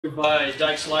By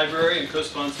Dykes Library and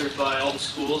co-sponsored by all the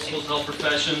schools, health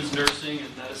professions, nursing,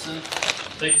 and medicine.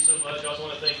 Thank you so much. I also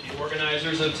want to thank the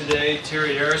organizers of today, Terry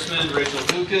Harrisman,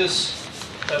 Rachel Lucas,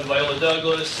 Viola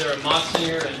Douglas, Sarah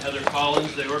Motsinger, and Heather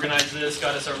Collins. They organized this,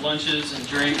 got us our lunches and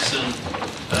drinks, and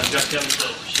got Kevin to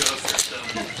show up here. So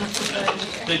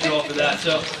thank you all for that.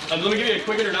 So let me give you a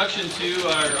quick introduction to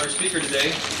our speaker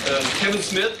today. Kevin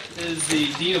Smith is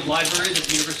the Dean of Libraries at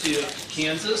the University of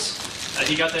Kansas.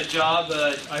 He got that job,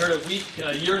 I heard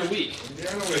a year and a week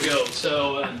ago,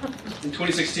 so in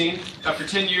 2016. After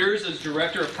 10 years as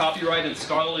Director of Copyright and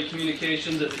Scholarly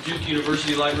Communications at the Duke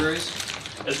University Libraries,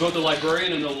 as both a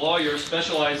librarian and a lawyer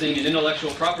specializing in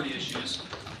intellectual property issues,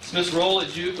 Smith's role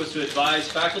at Duke was to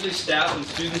advise faculty, staff, and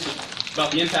students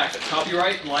about the impact of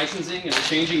copyright, licensing, and the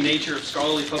changing nature of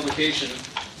scholarly publication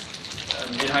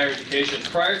in higher education.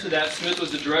 Prior to that, Smith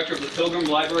was the director of the Pilgrim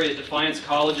Library at Defiance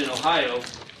College in Ohio,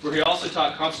 where he also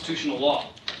taught constitutional law.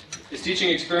 His teaching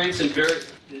experience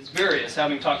is various,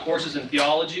 having taught courses in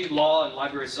theology, law, and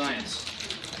library science.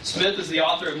 Smith is the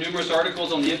author of numerous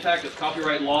articles on the impact of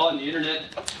copyright law and the internet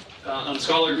on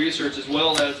scholarly research, as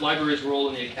well as libraries' role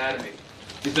in the academy.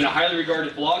 He's been a highly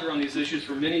regarded blogger on these issues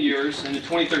for many years, and in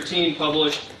 2013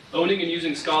 published Owning and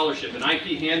Using Scholarship, an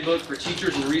IP handbook for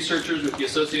teachers and researchers with the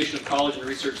Association of College and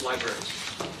Research Libraries.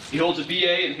 He holds a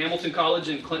BA in Hamilton College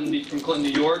from Clinton, New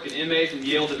York, an MA from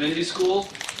Yale Divinity School,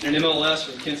 and an MLS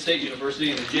from Kent State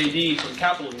University, and a JD from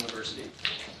Capital University.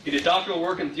 He did doctoral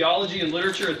work in theology and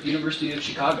literature at the University of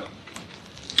Chicago.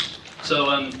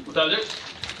 So, without it,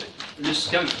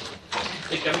 just Kevin.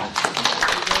 Hey, Kevin.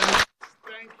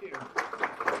 Thank you.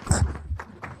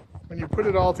 When you put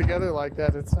it all together like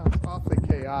that, it sounds awfully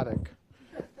chaotic.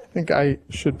 I think I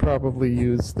should probably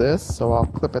use this, so I'll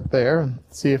clip it there and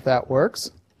see if that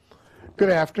works. Good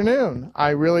afternoon. I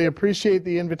really appreciate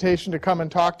the invitation to come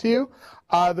and talk to you.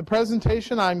 The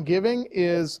presentation I'm giving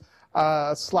is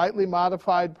a slightly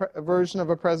modified version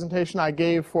of a presentation I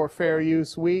gave for Fair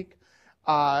Use Week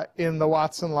in the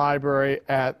Watson Library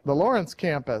at the Lawrence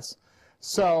campus.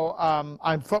 So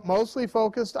I'm mostly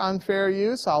focused on fair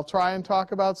use. I'll try and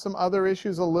talk about some other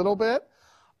issues a little bit.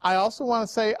 I also want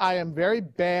to say I am very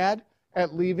bad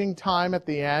at leaving time at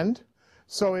the end.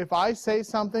 So if I say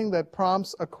something that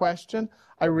prompts a question,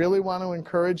 I really want to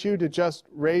encourage you to just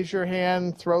raise your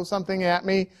hand, throw something at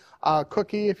me,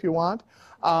 cookie if you want,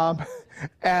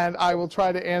 and I will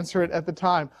try to answer it at the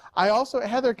time. I also,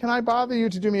 Heather, can I bother you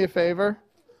to do me a favor?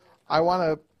 I want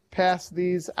to pass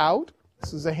these out.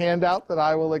 This is a handout that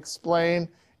I will explain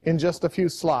in just a few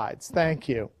slides. Thank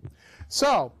you.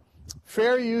 So,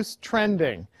 fair use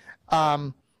trending.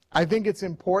 I think it's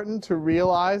important to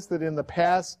realize that in the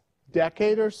past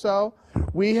decade or so,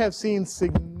 we have seen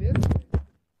significant,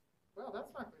 well,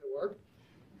 that's not going to work,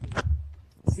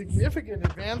 significant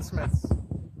advancements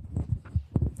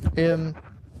in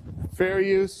fair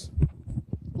use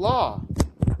law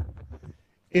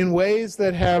in ways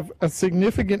that have a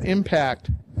significant impact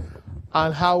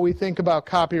on how we think about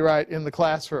copyright in the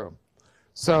classroom.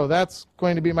 So that's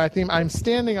going to be my theme. I'm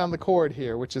standing on the cord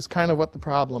here, which is kind of what the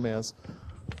problem is.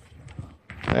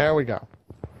 There we go.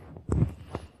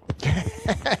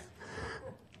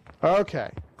 Okay.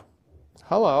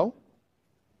 Hello.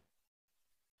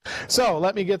 So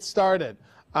let me get started.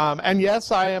 And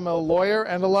yes, I am a lawyer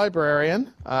and a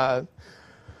librarian,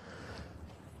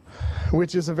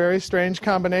 which is a very strange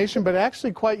combination, but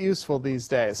actually quite useful these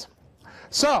days.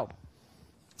 So,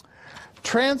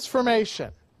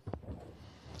 transformation.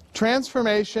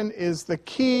 Transformation is the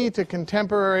key to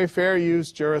contemporary fair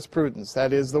use jurisprudence.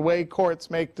 That is, the way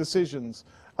courts make decisions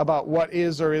about what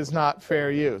is or is not fair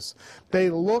use.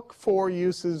 They look for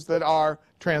uses that are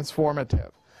transformative.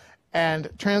 And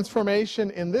transformation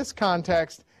in this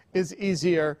context is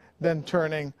easier than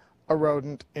turning a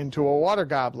rodent into a water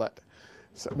goblet,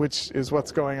 which is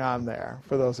what's going on there,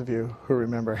 for those of you who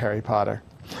remember Harry Potter.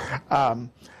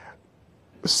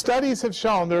 Studies have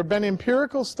shown, there have been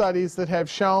empirical studies that have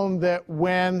shown that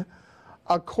when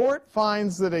a court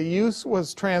finds that a use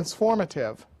was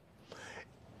transformative,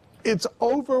 it's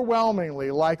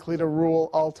overwhelmingly likely to rule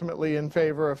ultimately in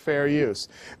favor of fair use.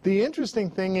 The interesting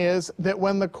thing is that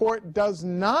when the court does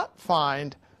not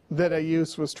find that a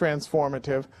use was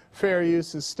transformative, fair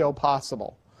use is still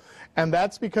possible. And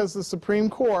that's because the Supreme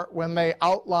Court, when they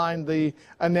outlined the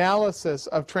analysis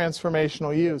of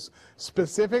transformational use,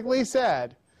 specifically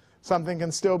said something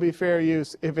can still be fair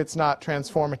use if it's not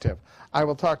transformative. I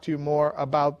will talk to you more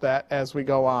about that as we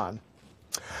go on.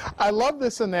 I love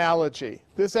this analogy.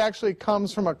 This actually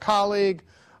comes from a colleague,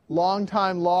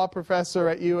 longtime law professor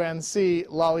at UNC,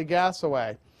 Lolly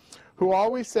Gassaway, who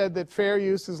always said that fair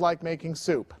use is like making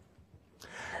soup.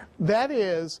 That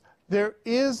is, there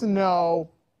is no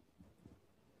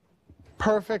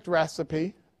perfect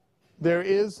recipe. There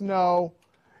is no,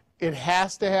 it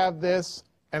has to have this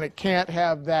and it can't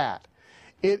have that.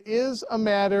 It is a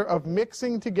matter of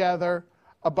mixing together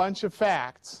a bunch of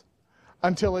facts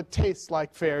until it tastes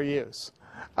like fair use,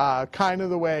 kind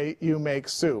of the way you make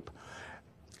soup.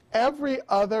 Every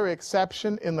other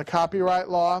exception in the copyright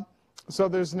law, so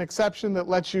there's an exception that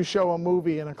lets you show a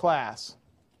movie in a class.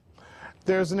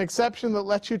 There's an exception that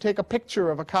lets you take a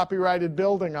picture of a copyrighted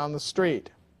building on the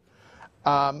street.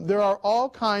 There are all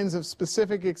kinds of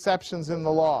specific exceptions in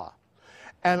the law,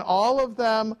 and all of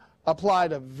them apply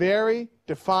to very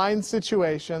defined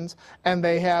situations, and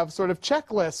they have sort of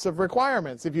checklists of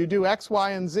requirements. If you do X,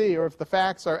 Y, and Z, or if the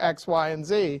facts are X, Y, and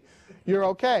Z, you're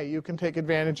okay. You can take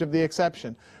advantage of the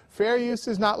exception. Fair use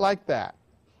is not like that.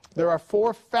 There are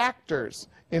 4 factors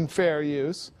in fair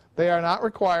use. They are not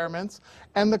requirements,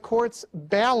 and the courts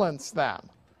balance them.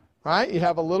 Right? You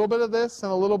have a little bit of this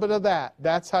and a little bit of that.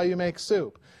 That's how you make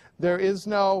soup. There is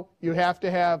no, you have to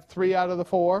have 3 out of the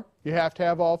 4. You have to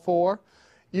have all 4.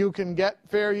 You can get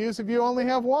fair use if you only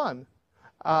have 1,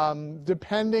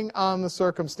 depending on the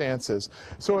circumstances.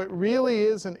 So it really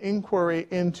is an inquiry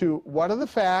into what are the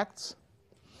facts,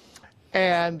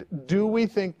 and do we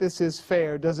think this is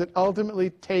fair? Does it ultimately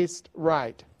taste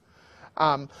right?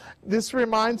 This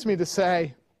reminds me to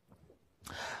say,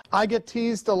 I get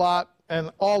teased a lot,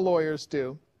 and all lawyers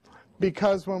do,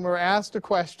 because when we're asked a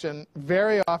question,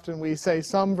 very often we say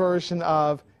some version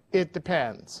of, it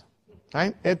depends.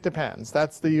 Right? It depends.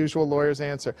 That's the usual lawyer's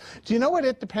answer. Do you know what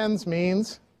it depends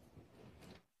means?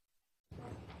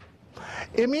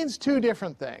 It means 2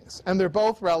 different things, and they're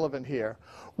both relevant here.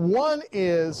 One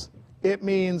is, it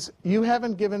means you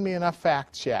haven't given me enough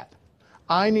facts yet.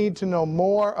 I need to know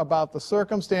more about the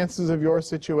circumstances of your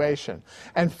situation.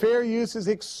 And fair use is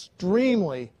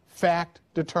extremely fact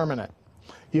determinate.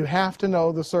 You have to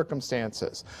know the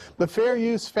circumstances. The fair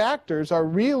use factors are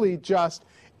really just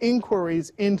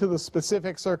inquiries into the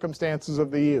specific circumstances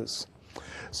of the use.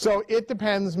 So it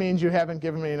depends means you haven't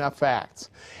given me enough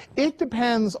facts. It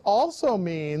depends also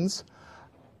means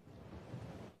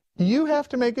you have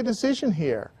to make a decision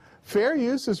here. Fair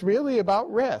use is really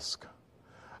about risk.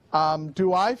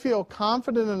 Do I feel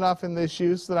confident enough in this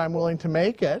use that I'm willing to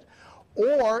make it?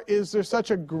 Or is there such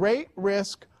a great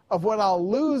risk of what I'll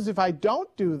lose if I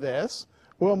don't do this?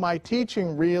 Will my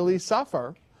teaching really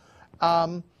suffer?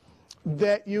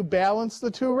 That you balance the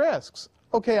 2 risks.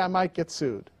 Okay, I might get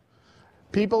sued.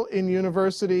 People in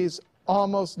universities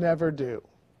almost never do.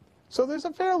 So there's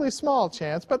a fairly small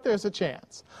chance, but there's a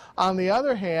chance. On the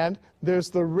other hand,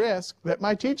 there's the risk that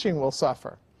my teaching will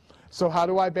suffer. So how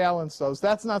do I balance those?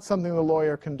 That's not something the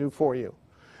lawyer can do for you.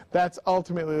 That's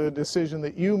ultimately the decision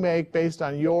that you make based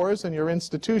on yours and your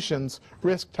institution's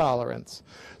risk tolerance.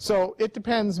 So it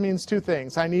depends means 2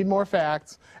 things. I need more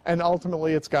facts, and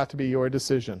ultimately it's got to be your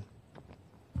decision.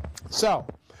 So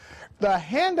the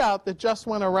handout that just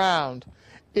went around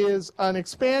is an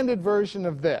expanded version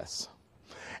of this.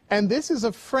 And this is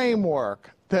a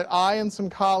framework that I and some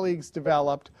colleagues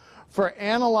developed for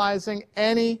analyzing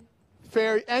any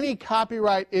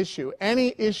copyright issue,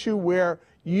 any issue where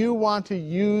you want to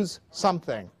use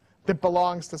something that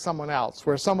belongs to someone else,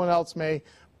 where someone else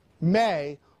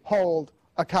may hold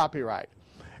a copyright.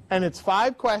 And it's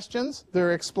 5 questions.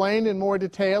 They're explained in more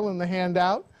detail in the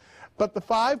handout. But the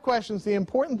 5 questions, the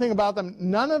important thing about them,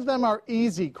 none of them are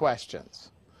easy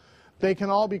questions. They can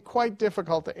all be quite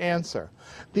difficult to answer.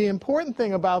 The important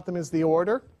thing about them is the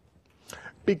order,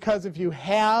 because if you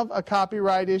have a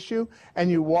copyright issue and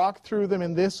you walk through them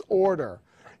in this order,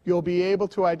 you'll be able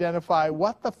to identify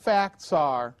what the facts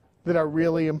are that are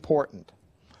really important.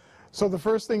 So the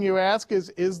first thing you ask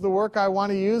is the work I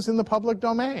want to use in the public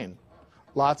domain?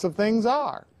 Lots of things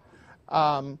are.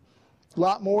 A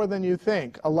lot more than you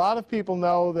think. A lot of people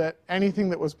know that anything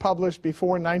that was published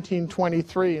before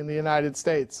 1923 in the United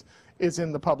States is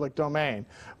in the public domain.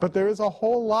 But there is a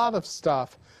whole lot of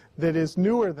stuff that is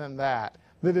newer than that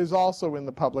is also in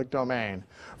the public domain.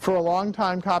 For a long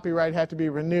time, copyright had to be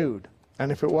renewed.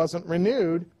 And if it wasn't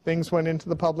renewed, things went into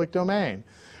the public domain.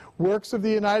 Works of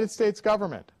the United States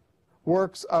government,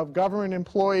 works of government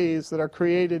employees that are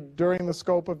created during the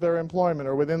scope of their employment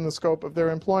or within the scope of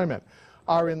their employment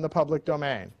are in the public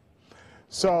domain.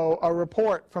 So a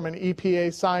report from an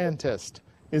EPA scientist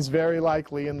is very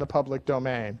likely in the public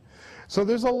domain. So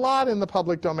there's a lot in the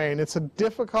public domain. It's a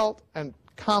difficult and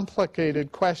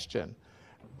complicated question.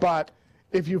 But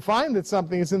if you find that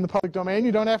something is in the public domain,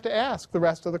 you don't have to ask the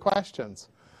rest of the questions.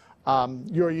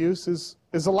 Your use is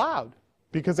allowed,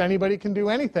 because anybody can do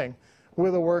anything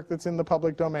with a work that's in the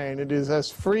public domain. It is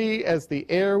as free as the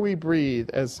air we breathe,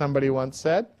 as somebody once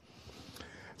said.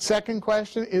 Second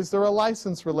question, is there a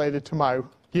license related to my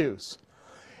use?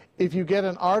 If you get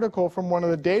an article from one of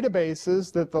the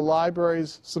databases that the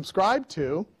libraries subscribe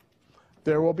to,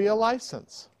 there will be a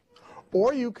license.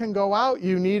 Or you can go out,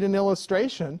 you need an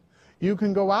illustration, you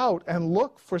can go out and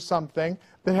look for something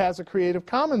that has a Creative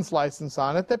Commons license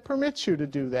on it that permits you to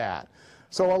do that.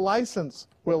 So a license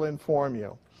will inform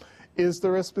you. Is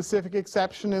there a specific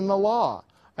exception in the law?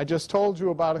 I just told you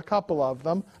about a couple of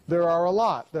them. There are a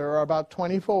lot. There are about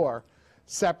 24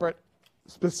 separate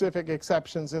specific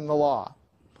exceptions in the law.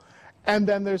 And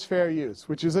then there's fair use,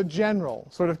 which is a general,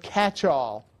 sort of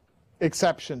catch-all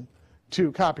exception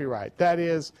to copyright. That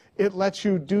is, it lets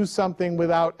you do something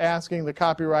without asking the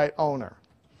copyright owner.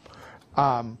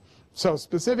 So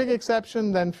specific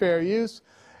exception, then fair use.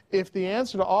 If the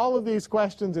answer to all of these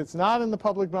questions, it's not in the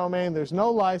public domain, there's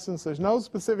no license, there's no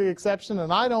specific exception,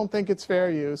 and I don't think it's fair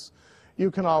use,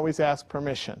 you can always ask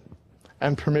permission.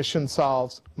 And permission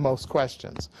solves most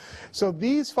questions. So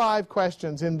these 5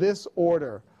 questions in this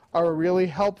order are a really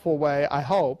helpful way, I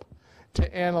hope,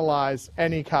 to analyze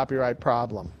any copyright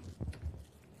problem.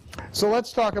 So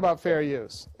let's talk about fair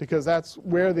use, because that's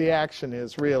where the action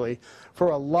is, really, for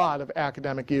a lot of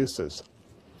academic uses.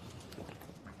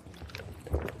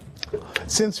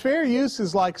 Since fair use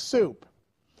is like soup,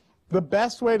 the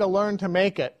best way to learn to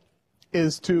make it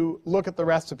is to look at the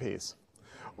recipes,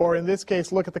 or in this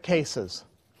case, look at the cases,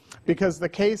 because the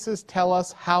cases tell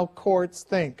us how courts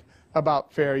think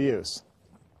about fair use.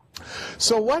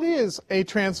 So what is a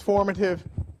transformative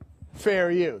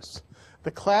fair use?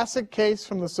 The classic case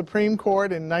from the Supreme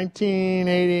Court in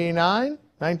 1989,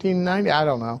 1990, I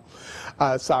don't know,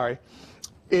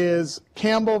 is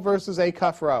Campbell versus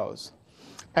Acuff Rose.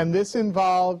 And this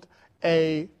involved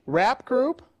a rap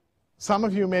group. Some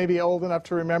of you may be old enough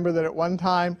to remember that at one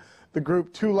time the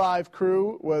group 2 Live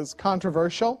Crew was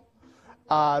controversial.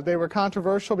 They were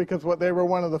controversial because they were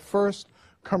one of the first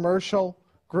commercial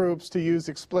groups to use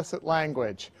explicit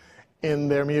language in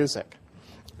their music,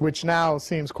 which now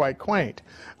seems quite quaint.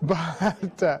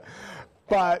 But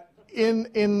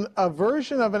in a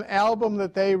version of an album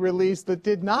that they released that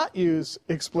did not use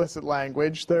explicit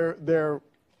language, their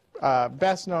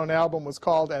best-known album was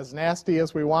called As Nasty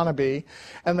As We Wanna Be,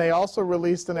 and they also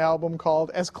released an album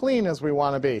called As Clean As We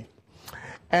Wanna Be.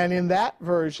 And in that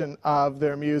version of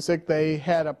their music, they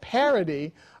had a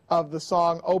parody of the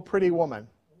song Oh Pretty Woman.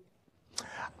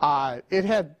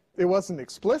 It wasn't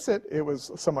explicit, it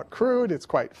was somewhat crude, it's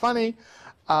quite funny.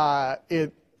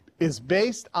 It is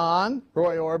based on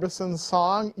Roy Orbison's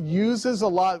song, uses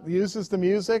the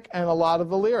music and a lot of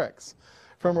the lyrics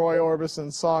from Roy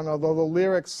Orbison's song, although the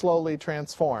lyrics slowly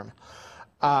transform.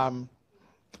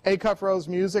 Acuff Rose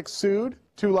Music sued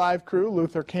 2 Live Crew.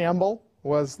 Luther Campbell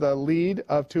was the lead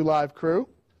of 2 Live Crew.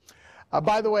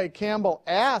 By the way, Campbell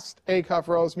asked Acuff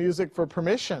Rose Music for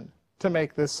permission to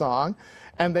make this song,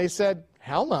 and they said,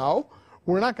 hell no,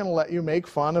 we're not going to let you make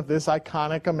fun of this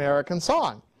iconic American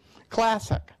song.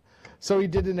 Classic. So he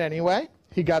did it anyway.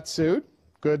 He got sued.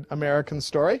 Good American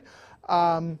story.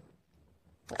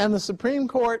 And the Supreme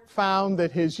Court found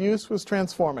that his use was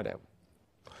transformative,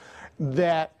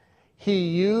 that he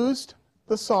used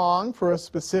the song for a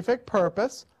specific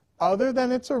purpose other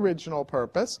than its original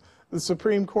purpose. The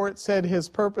Supreme Court said his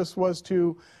purpose was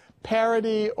to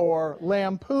parody or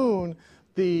lampoon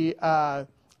the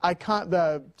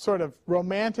sort of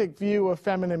romantic view of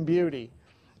feminine beauty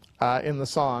in the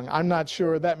song. I'm not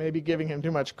sure, that may be giving him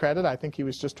too much credit. I think he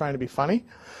was just trying to be funny.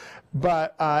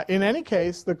 But in any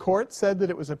case, the court said that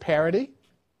it was a parody.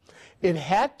 It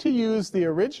had to use the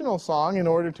original song in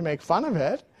order to make fun of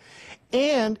it,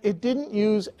 and it didn't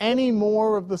use any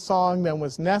more of the song than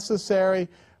was necessary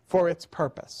for its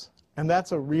purpose. And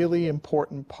that's a really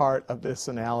important part of this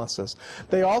analysis.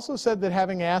 They also said that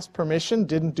having asked permission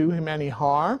didn't do him any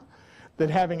harm, that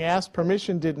having asked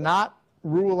permission did not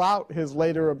rule out his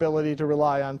later ability to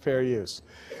rely on fair use.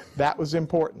 That was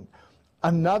important.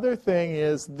 Another thing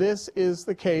is, this is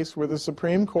the case where the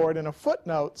Supreme Court in a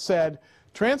footnote said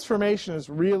transformation is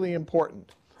really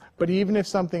important, but even if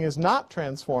something is not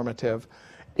transformative,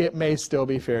 it may still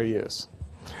be fair use.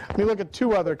 Let me look at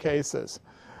 2 other cases.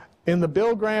 In the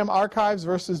Bill Graham Archives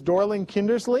versus Dorling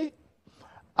Kindersley,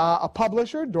 a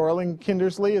publisher, Dorling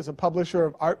Kindersley is a publisher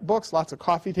of art books, lots of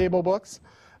coffee table books.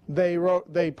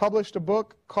 They published a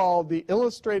book called The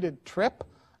Illustrated Trip,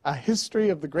 A History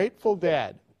of the Grateful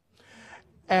Dead.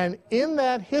 And in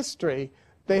that history,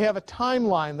 they have a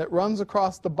timeline that runs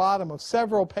across the bottom of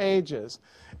several pages,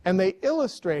 and they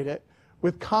illustrate it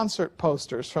with concert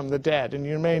posters from the dead. And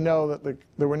you may know that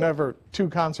there were never two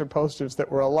concert posters that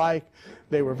were alike.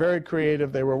 They were very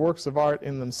creative. They were works of art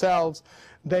in themselves.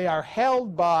 They are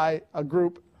held by a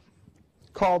group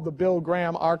called the Bill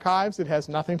Graham Archives. It has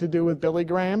nothing to do with Billy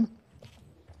Graham.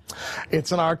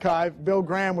 It's an archive. Bill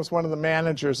Graham was one of the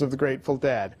managers of the Grateful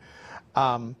Dead.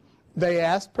 They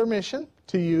asked permission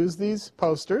to use these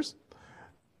posters.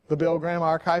 The Bill Graham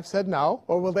Archive said no.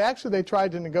 Well, they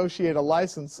tried to negotiate a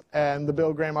license, and the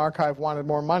Bill Graham Archive wanted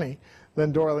more money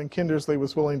than Doyle and Kindersley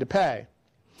was willing to pay.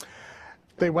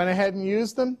 They went ahead and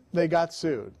used them. They got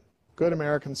sued. Good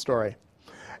American story.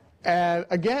 And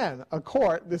again, a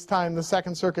court, this time the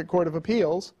Second Circuit Court of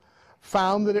Appeals,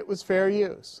 found that it was fair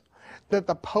use, that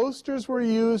the posters were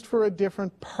used for a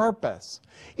different purpose.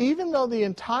 Even though the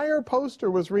entire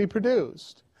poster was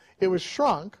reproduced, it was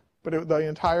shrunk, but the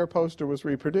entire poster was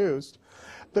reproduced.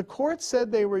 The court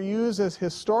said they were used as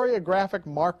historiographic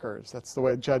markers. That's the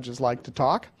way judges like to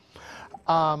talk.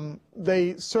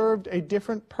 They served a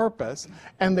different purpose,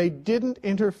 and they didn't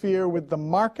interfere with the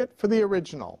market for the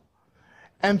original.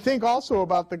 And think also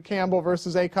about the Campbell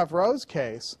versus Acuff Rose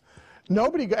case.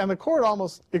 Nobody, and the court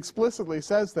almost explicitly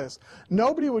says this,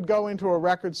 nobody would go into a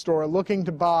record store looking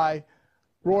to buy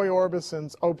Roy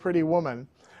Orbison's Oh Pretty Woman,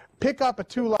 pick up a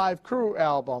Two Live Crew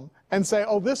album, and say,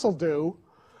 oh, this'll do.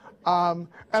 And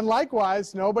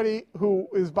likewise, nobody who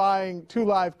is buying Two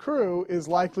Live Crew is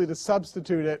likely to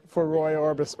substitute it for Roy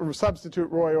Orbison, or substitute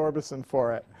Roy Orbison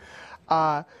for it.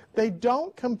 They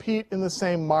don't compete in the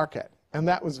same market, and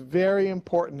that was very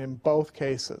important in both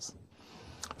cases.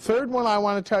 Third one I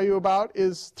want to tell you about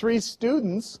is 3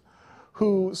 students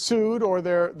who sued, or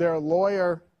their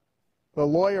lawyer, the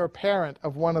lawyer parent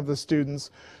of one of the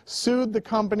students, sued the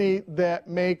company that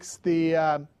makes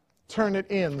the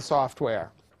Turnitin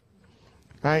software.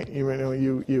 Right?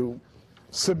 You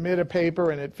submit a paper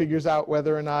and it figures out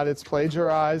whether or not it's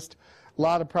plagiarized. A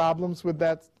lot of problems with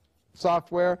that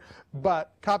software,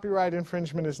 but copyright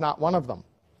infringement is not one of them.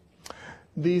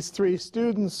 These 3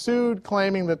 students sued,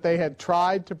 claiming that they had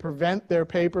tried to prevent their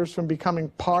papers from becoming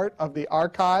part of the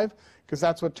archive, because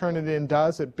that's what Turnitin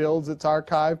does. It builds its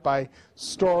archive by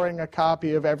storing a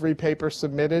copy of every paper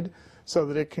submitted so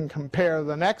that it can compare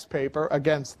the next paper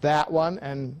against that one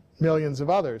and millions of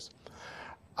others.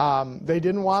 They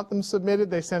didn't want them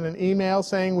submitted. They sent an email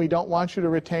saying, we don't want you to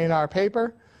retain our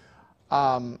paper.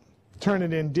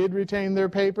 Turnitin did retain their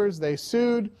papers. They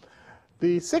sued.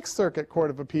 The Sixth Circuit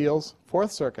Court of Appeals,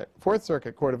 Fourth Circuit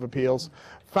Court of Appeals,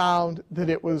 found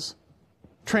that it was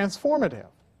transformative,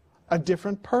 a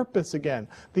different purpose again.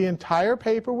 The entire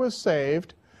paper was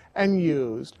saved and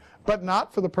used, but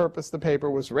not for the purpose the paper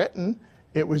was written.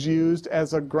 It was used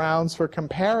as a grounds for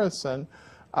comparison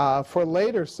for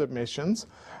later submissions.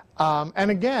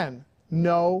 And again,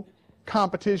 no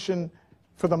competition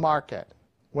for the market,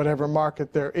 whatever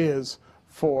market there is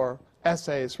for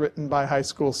essays written by high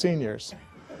school seniors.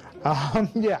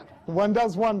 Yeah, one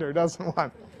does wonder, doesn't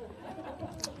one?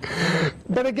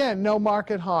 But again, no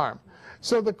market harm.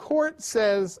 So the court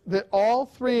says that all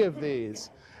 3 of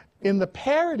these, in the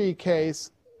parody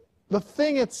case, the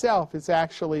thing itself is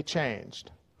actually changed.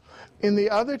 In the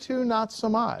other 2, not so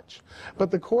much.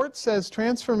 But the court says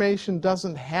transformation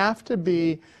doesn't have to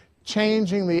be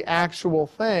changing the actual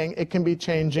thing. It can be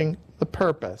changing the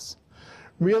purpose.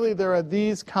 Really, there are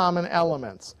these common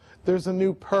elements. There's a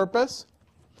new purpose.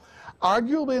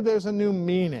 Arguably, there's a new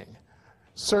meaning.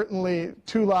 Certainly,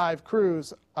 Two Live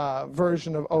Crew's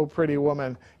version of Oh Pretty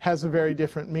Woman has a very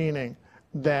different meaning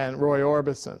than Roy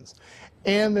Orbison's.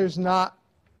 And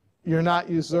you're not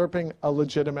usurping a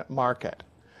legitimate market.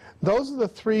 Those are the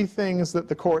 3 things that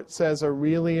the court says are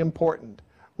really important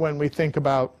when we think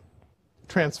about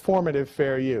transformative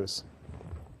fair use.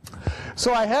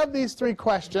 So I have these 3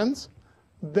 questions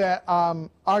that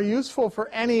are useful for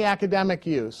any academic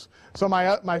use. So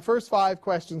my first 5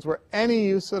 questions were any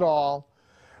use at all.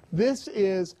 This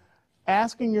is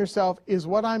asking yourself, is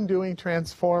what I'm doing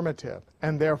transformative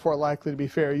and therefore likely to be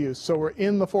fair use? So we're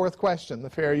in the 4th question, the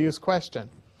fair use question.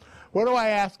 What do I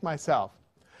ask myself?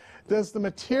 Does the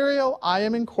material I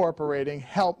am incorporating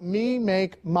help me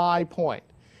make my point?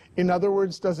 In other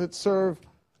words, does it serve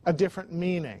a different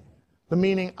meaning? The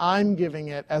meaning I'm giving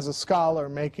it as a scholar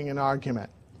making an argument.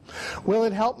 Will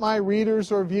it help my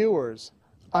readers or viewers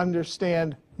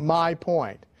understand my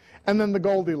point? And then the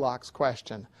Goldilocks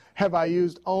question. Have I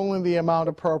used only the amount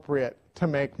appropriate to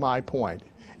make my point?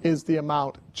 Is the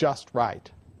amount just right?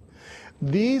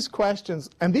 These questions,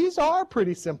 and these are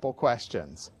pretty simple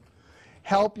questions,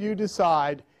 help you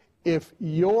decide if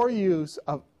your use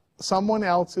of someone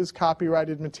else's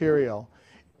copyrighted material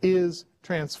is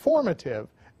transformative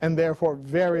and therefore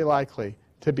very likely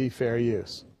to be fair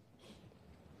use.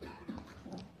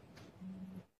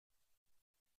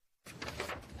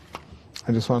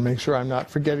 I just want to make sure I'm not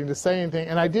forgetting to say anything.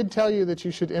 And I did tell you that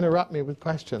you should interrupt me with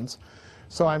questions,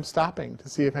 so I'm stopping to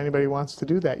see if anybody wants to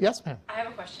do that. Yes, ma'am? I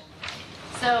have a question.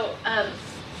 So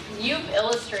you've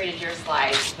illustrated your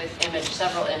slides with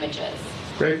several images.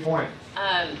 Great point.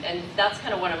 And that's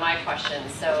kind of one of my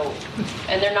questions. So,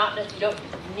 and they're not, you don't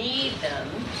need them,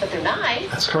 but they're nice.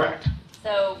 That's correct.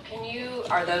 So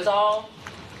are they all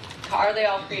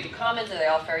Creative Commons? Are they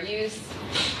all fair use?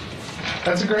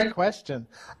 That's a great question.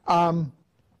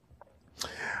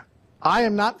 I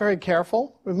am not very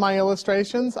careful with my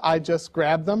illustrations. I just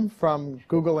grab them from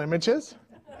Google Images.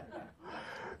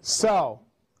 So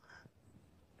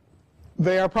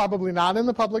they are probably not in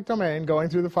the public domain, going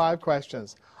through the 5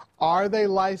 questions. Are they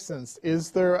licensed?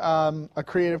 Is there a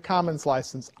Creative Commons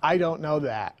license? I don't know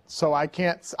that, so I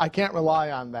can't rely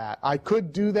on that. I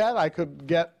could do that. I could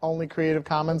get only Creative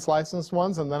Commons licensed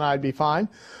ones, and then I'd be fine.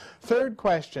 Third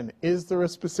question, is there a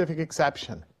specific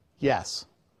exception? Yes.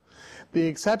 The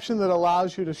exception that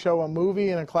allows you to show a movie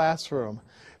in a classroom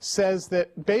says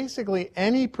that basically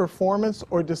any performance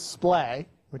or display,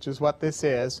 which is what this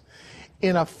is,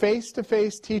 in a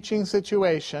face-to-face teaching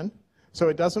situation, so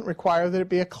it doesn't require that it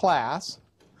be a class,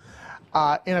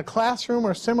 in a classroom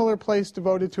or similar place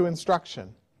devoted to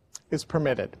instruction, is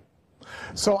permitted.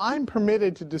 So I'm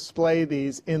permitted to display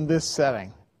these in this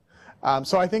setting.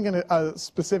 So I think a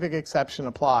specific exception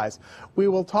applies. We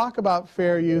will talk about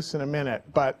fair use in a minute,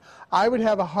 but I would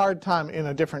have a hard time in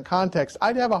a different context.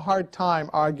 I'd have a hard time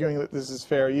arguing that this is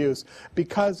fair use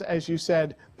because, as you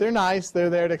said, they're nice. They're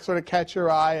there to sort of catch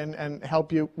your eye and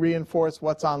help you reinforce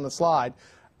what's on the slide,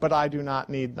 but I do not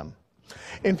need them.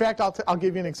 In fact, I'll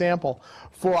give you an example.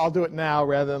 I'll do it now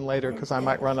rather than later because I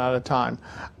might run out of time.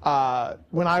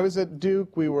 When I was at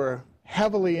Duke, we were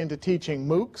heavily into teaching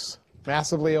MOOCs,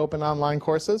 massively open online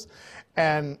courses,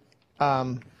 and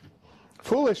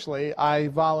foolishly I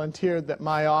volunteered that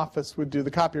my office would do the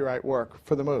copyright work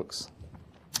for the MOOCs.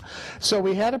 So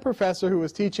we had a professor who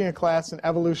was teaching a class in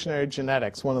evolutionary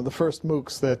genetics, one of the first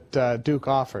MOOCs that Duke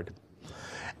offered.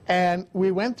 And we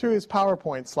went through his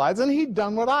PowerPoint slides, and he'd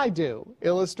done what I do,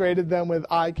 illustrated them with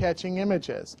eye-catching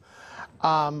images.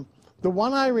 The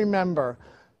one I remember,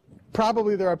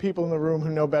 probably there are people in the room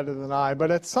who know better than I,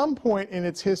 but at some point in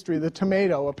its history, the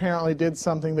tomato apparently did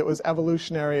something that was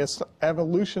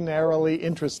evolutionarily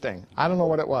interesting. I don't know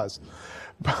what it was.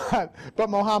 But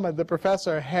Mohammed, the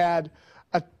professor, had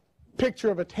a picture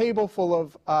of a table full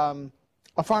of,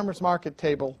 a farmer's market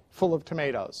table full of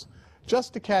tomatoes,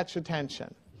 just to catch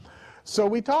attention. So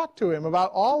we talked to him about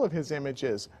all of his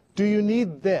images. Do you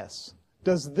need this?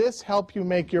 Does this help you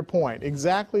make your point?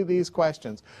 Exactly these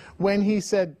questions. When he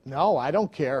said, no, I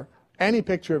don't care, any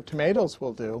picture of tomatoes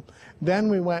will do, then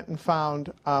we went and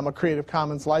found a Creative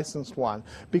Commons licensed one.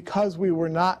 Because we were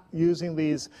not using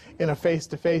these in a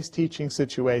face-to-face teaching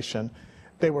situation,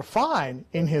 they were fine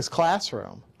in his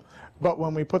classroom. But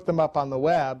when we put them up on the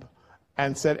web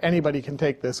and said anybody can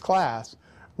take this class,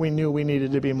 we knew we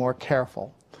needed to be more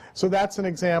careful. So that's an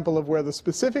example of where the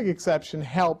specific exception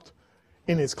helped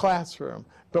in his classroom,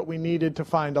 but we needed to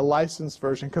find a licensed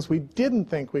version because we didn't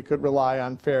think we could rely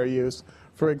on fair use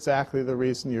for exactly the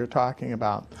reason you're talking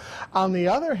about. On the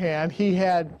other hand, he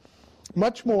had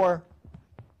much more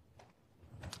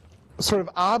sort of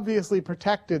obviously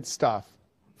protected stuff.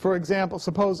 For example,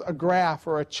 suppose a graph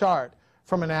or a chart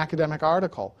from an academic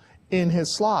article in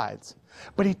his slides.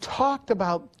 But he talked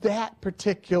about that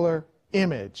particular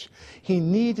image. He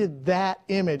needed that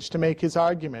image to make his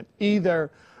argument. Either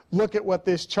look at what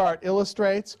this chart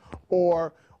illustrates,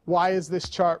 or why is this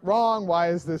chart wrong, why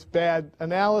is this bad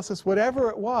analysis, whatever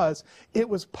it was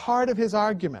part of his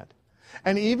argument.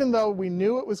 And even though we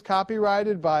knew it was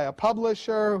copyrighted by a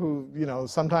publisher who,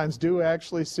 sometimes do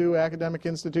actually sue academic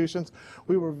institutions,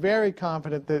 we were very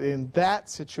confident that in that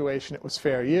situation it was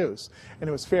fair use. And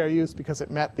it was fair use because it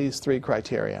met these 3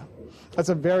 criteria. That's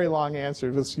a very long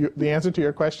answer. Was the answer to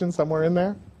your question somewhere in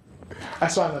there? I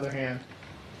saw another hand.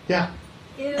 Yeah?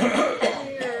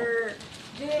 If you're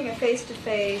doing a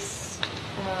face-to-face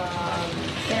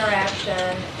interaction,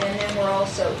 and then we're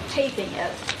also taping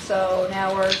it, so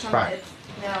now it's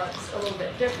a little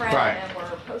bit different, and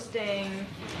we're posting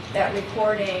that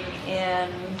recording in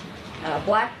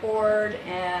Blackboard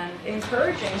and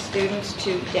encouraging students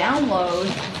to download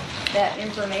that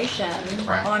information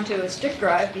onto a stick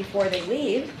drive before they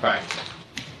leave.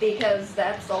 Because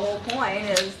that's the whole point,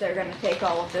 is they're going to take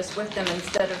all of this with them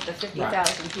instead of the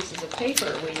 50,000 pieces of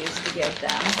paper we used to give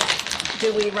them.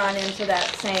 Do we run into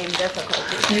that same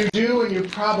difficulty? You do, and you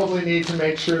probably need to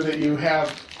make sure that you have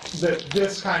that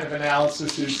this kind of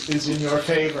analysis is in your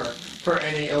favor for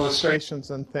any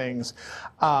illustrations and things.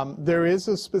 There is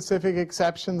a specific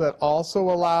exception that also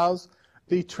allows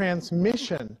the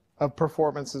transmission of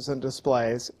performances and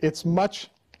displays. It's much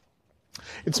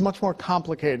more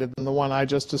complicated than the one I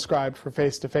just described for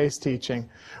face-to-face teaching,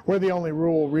 where the only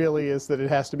rule really is that it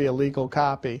has to be a legal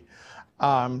copy.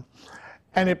 And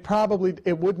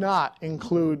it would not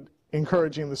include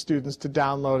encouraging the students to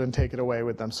download and take it away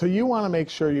with them. So you want to make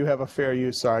sure you have a fair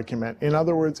use argument. In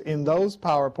other words, in those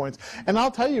PowerPoints, and I'll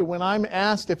tell you, when I'm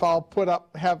asked if I'll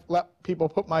let people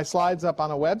put my slides up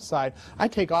on a website, I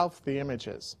take off the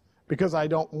images, because I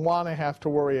don't want to have to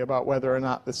worry about whether or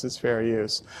not this is fair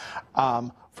use.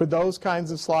 For those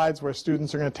kinds of slides where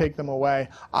students are going to take them away,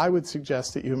 I would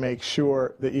suggest that you make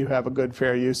sure that you have a good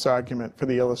fair use argument for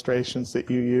the illustrations that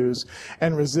you use,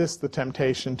 and resist the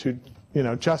temptation to,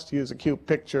 just use a cute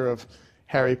picture of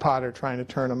Harry Potter trying to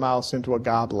turn a mouse into a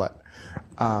goblet.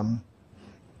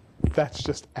 That's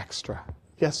just extra.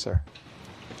 Yes, sir?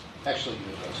 Actually,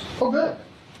 you addressed. Oh, good.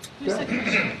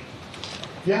 Good.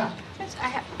 Yeah.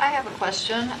 I have a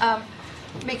question,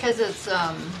 because it's,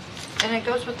 and it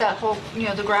goes with that whole,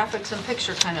 the graphics and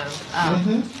picture kind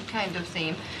of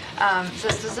theme.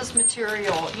 Does this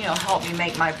material, help me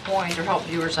make my point or help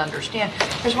viewers understand?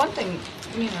 There's one thing,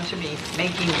 to be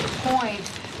making your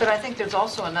point, but I think there's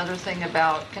also another thing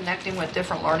about connecting with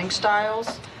different learning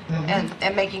styles.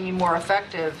 And making you more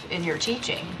effective in your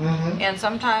teaching. And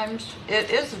sometimes it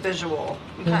is visual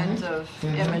kinds of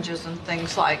images and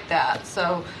things like that.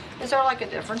 So is there like a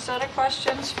different set of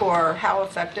questions for how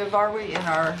effective are we in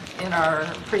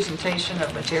our presentation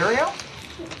of material?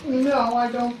 No, I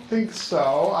don't think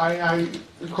so.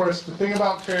 Of course, the thing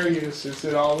about fair use is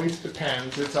it always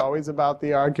depends. It's always about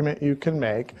the argument you can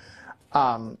make.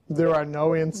 There are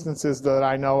no instances that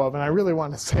I know of, and I really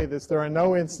want to say this, there are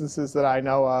no instances that I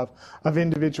know of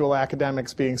individual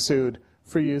academics being sued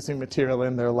for using material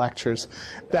in their lectures.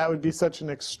 That would be such an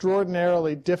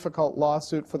extraordinarily difficult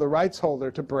lawsuit for the rights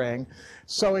holder to bring,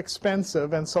 so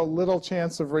expensive and so little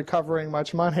chance of recovering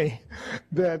much money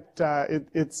that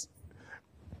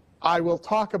I will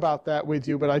talk about that with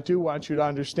you, but I do want you to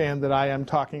understand that I am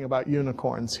talking about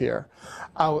unicorns here.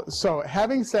 So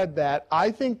having said that,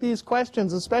 I think these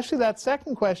questions, especially that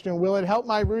second question, will it help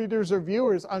my readers or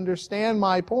viewers understand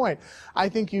my point? I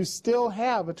think you still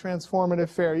have a transformative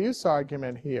fair use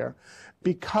argument here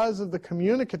because of the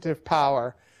communicative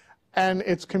power, and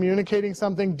it's communicating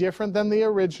something different than the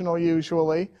original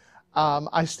usually.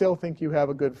 I still think you have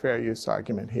a good fair use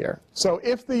argument here. So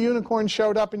if the unicorn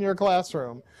showed up in your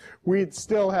classroom, we'd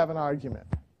still have an argument.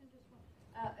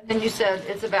 And you said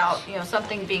it's about,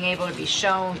 something being able to be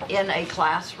shown in a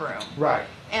classroom. Right.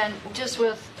 And just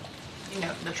with,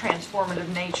 the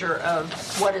transformative nature of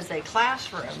what is a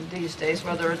classroom these days,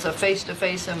 whether it's a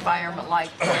face-to-face environment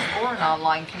like this or an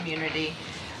online community,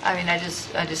 I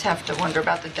just have to wonder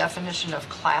about the definition of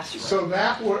classroom. So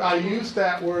that word, I use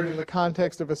that word in the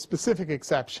context of a specific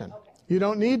exception. Okay. You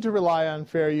don't need to rely on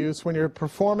fair use when you're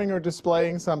performing or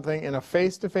displaying something in a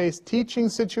face-to-face teaching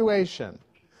situation,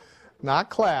 not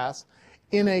class,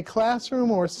 in a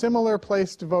classroom or similar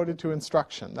place devoted to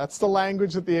instruction. That's the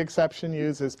language that the exception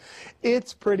uses.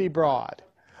 It's pretty broad.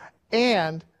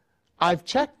 And I've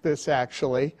checked this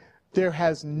actually. There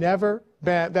has never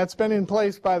been, that's been in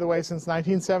place, by the way, since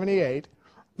 1978.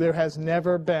 There has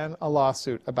never been a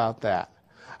lawsuit about that.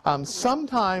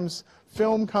 Sometimes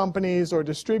film companies or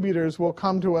distributors will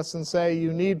come to us and say,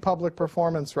 you need public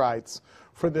performance rights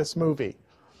for this movie.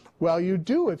 Well, you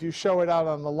do if you show it out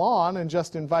on the lawn and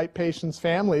just invite patients'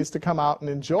 families to come out and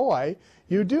enjoy.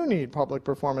 You do need public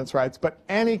performance rights, but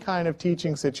any kind of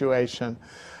teaching situation,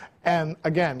 and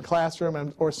again,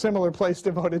 classroom or similar place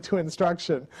devoted to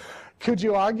instruction. Could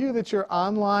you argue that your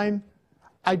online,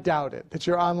 I doubt it, that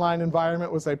your online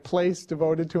environment was a place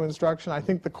devoted to instruction? I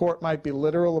think the court might be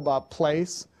literal about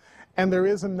place. And there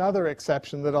is another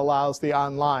exception that allows the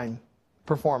online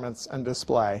performance and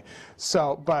display.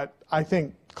 So, but I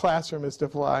think classroom is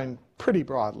defined pretty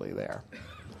broadly there.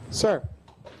 Sir?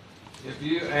 If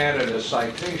you added a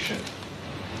citation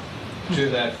to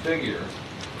that figure,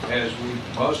 as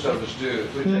most of us do,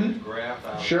 if we take a graph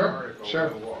out of the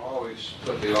article, we'll always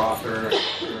put the author and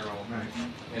the journal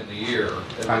in the year,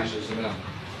 at least as a minimum.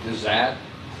 Does that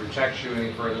protect you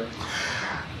any further?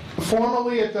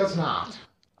 Formally, it does not.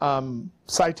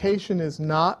 Citation is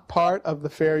not part of the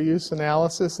fair use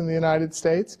analysis in the United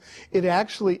States. It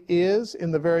actually is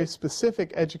in the very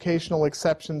specific educational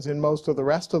exceptions in most of the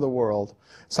rest of the world.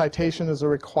 Citation is a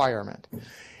requirement.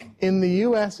 In the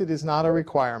U.S., it is not a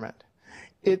requirement.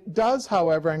 It does,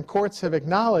 however, and courts have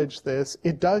acknowledged this,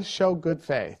 it does show good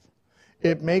faith.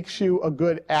 It makes you a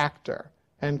good actor,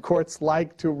 and courts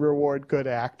like to reward good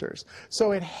actors.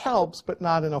 So it helps, but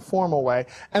not in a formal way.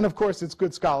 And of course, it's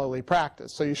good scholarly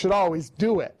practice, so you should always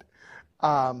do it.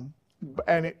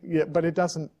 But it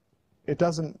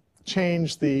doesn't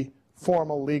change the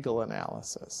formal legal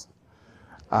analysis.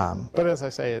 But as I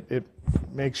say, it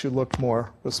makes you look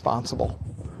more responsible,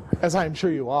 as I'm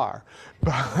sure you are.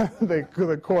 But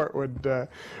the court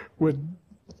would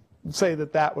say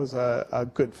that that was a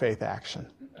good faith action.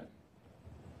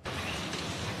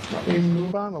 Let me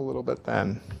move on a little bit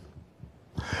then.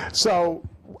 So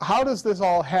how does this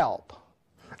all help?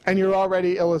 And you're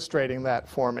already illustrating that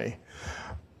for me.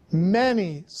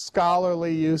 Many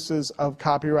scholarly uses of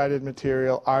copyrighted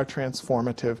material are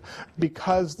transformative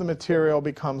because the material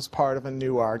becomes part of a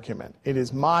new argument. It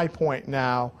is my point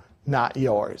now, not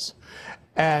yours.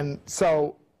 And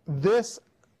so this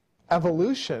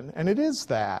evolution, and it is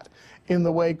that, in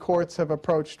the way courts have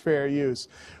approached fair use,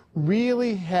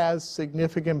 really has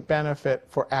significant benefit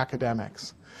for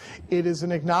academics. It is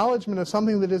an acknowledgement of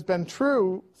something that has been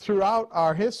true throughout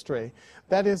our history,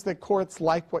 that is that courts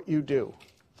like what you do.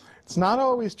 It's not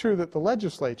always true that the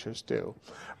legislatures do,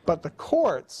 but the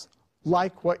courts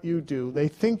like what you do. They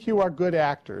think you are good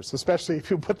actors, especially if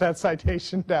you put that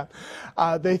citation down.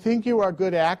 They think you are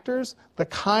good actors. The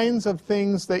kinds of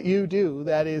things that you do,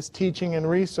 that is teaching and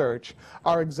research,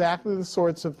 are exactly the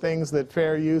sorts of things that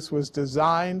fair use was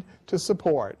designed to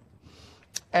support.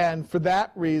 And for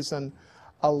that reason,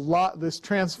 this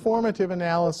transformative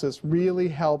analysis really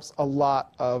helps a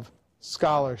lot of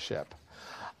scholarship.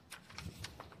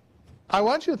 I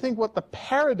want you to think what the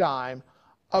paradigm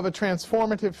of a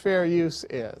transformative fair use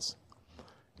is.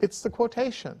 It's the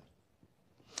quotation.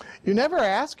 You never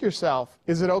ask yourself,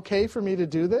 is it okay for me to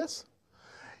do this?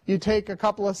 You take a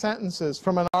couple of sentences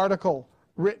from an article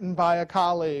written by a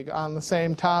colleague on the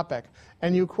same topic,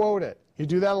 and you quote it. You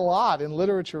do that a lot in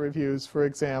literature reviews, for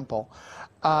example.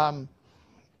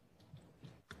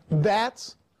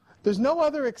 There's no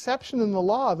other exception in the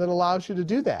law that allows you to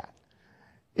do that.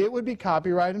 It would be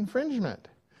copyright infringement,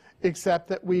 except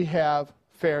that we have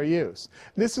fair use.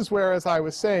 This is where, as I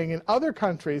was saying, in other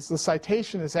countries, the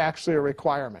citation is actually a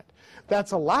requirement.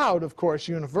 That's allowed, of course,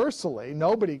 universally.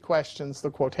 Nobody questions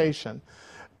the quotation.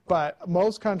 But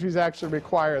most countries actually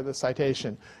require the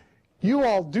citation. You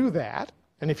all do that,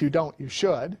 and if you don't, you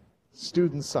should.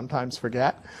 Students sometimes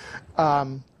forget.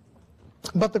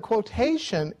 But the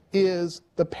quotation is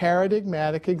the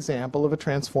paradigmatic example of a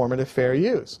transformative fair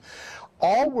use.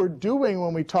 All we're doing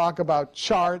when we talk about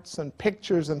charts and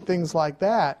pictures and things like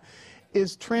that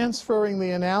is transferring the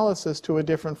analysis to a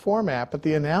different format, but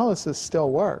the analysis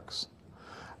still works.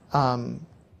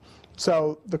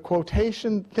 So the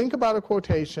quotation, think about a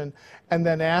quotation, and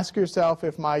then ask yourself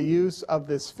if my use of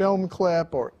this film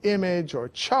clip or image or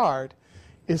chart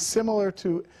is similar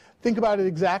to, think about it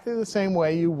exactly the same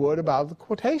way you would about the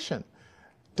quotation.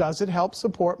 Does it help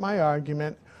support my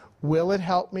argument? Will it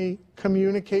help me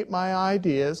communicate my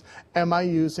ideas? Am I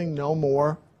using no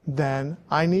more than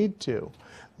I need to?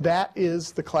 That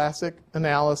is the classic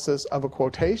analysis of a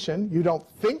quotation. You don't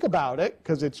think about it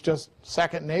because it's just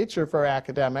second nature for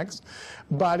academics,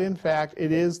 but in fact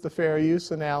it is the fair use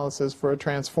analysis for a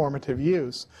transformative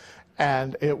use,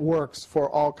 and it works for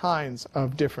all kinds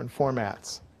of different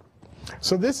formats.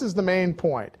 So this is the main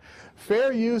point.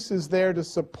 Fair use is there to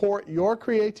support your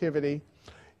creativity,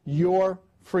 your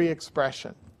free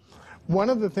expression. One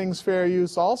of the things fair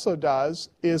use also does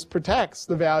is protects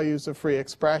the values of free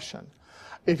expression.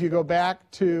 If you go back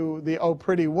to the Oh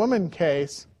Pretty Woman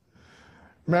case,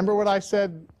 remember what I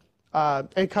said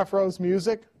Acuff Rose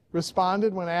Music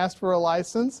responded when asked for a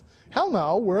license? Hell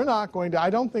no, we're not going to, I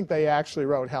don't think they actually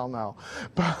wrote hell no,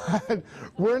 but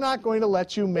we're not going to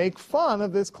let you make fun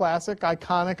of this classic,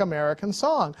 iconic American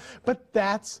song. But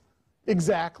that's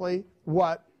exactly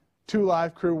what Two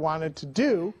Live Crew wanted to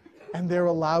do, and they're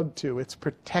allowed to. It's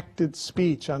protected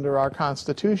speech under our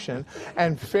Constitution.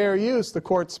 And fair use, the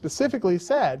court specifically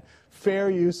said, fair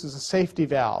use is a safety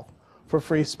valve for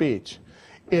free speech.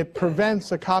 It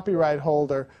prevents a copyright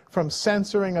holder from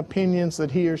censoring opinions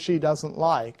that he or she doesn't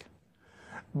like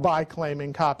by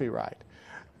claiming copyright.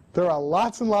 There are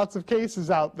lots and lots of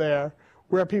cases out there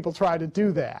where people try to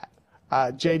do that.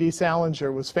 J.D.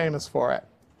 Salinger was famous for it.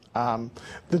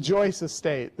 The Joyce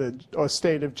estate, the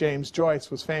estate of James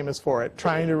Joyce, was famous for it,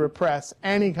 trying to repress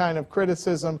any kind of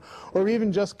criticism or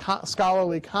even just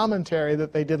scholarly commentary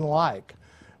that they didn't like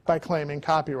by claiming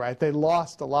copyright. They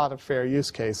lost a lot of fair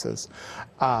use cases.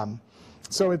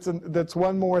 So that's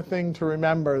one more thing to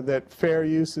remember, that fair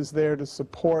use is there to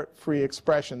support free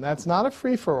expression. That's not a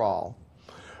free-for-all,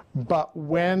 but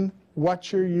when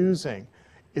what you're using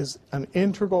is an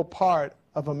integral part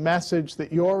of a message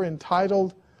that you're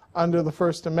entitled under the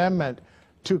First Amendment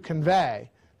to convey,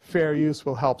 fair use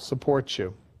will help support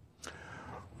you.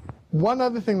 One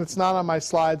other thing that's not on my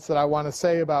slides that I want to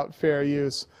say about fair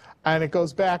use, and it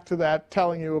goes back to that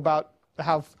telling you about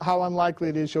how unlikely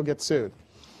it is you'll get sued.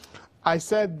 I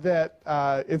said that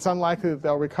it's unlikely that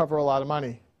they'll recover a lot of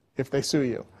money if they sue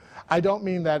you. I don't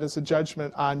mean that as a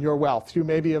judgment on your wealth. You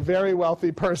may be a very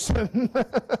wealthy person.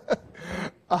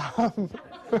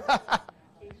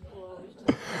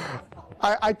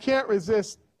 I can't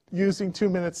resist using 2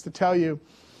 minutes to tell you,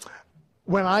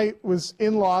 when I was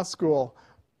in law school,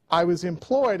 I was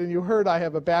employed, and you heard I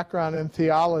have a background in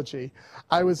theology.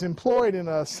 I was employed in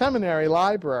a seminary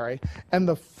library, and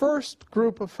the first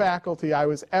group of faculty I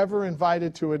was ever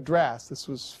invited to address, this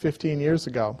was 15 years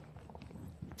ago,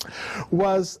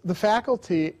 was the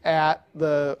faculty at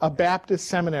a Baptist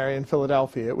seminary in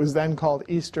Philadelphia. It was then called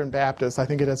Eastern Baptist. I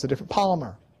think it has a different,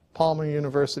 Palmer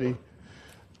University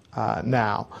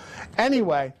now.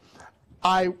 Anyway,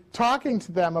 talking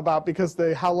to them about, because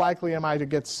the how likely am I to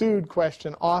get sued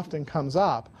question often comes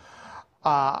up,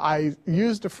 I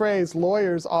used a phrase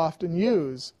lawyers often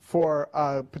use for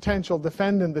a potential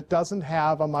defendant that doesn't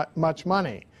have much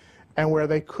money, and where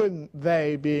they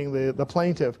being the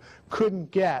plaintiff,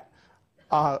 couldn't get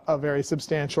a very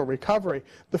substantial recovery.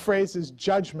 The phrase is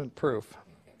judgment proof.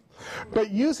 But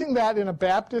using that in a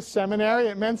Baptist seminary,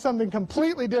 it meant something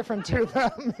completely different to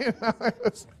them. You know,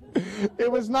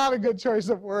 it was not a good choice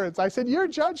of words. I said, "You're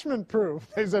judgment proof."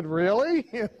 They said, "Really?"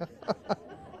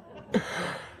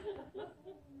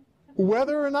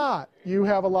 Whether or not you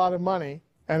have a lot of money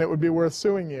and it would be worth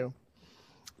suing you,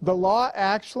 the law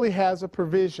actually has a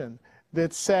provision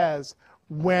that says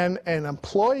when an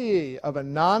employee of a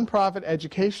nonprofit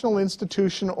educational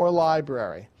institution or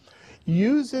library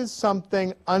uses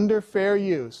something under fair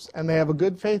use, and they have a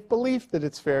good faith belief that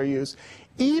it's fair use,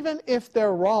 even if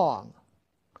they're wrong,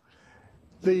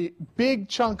 the big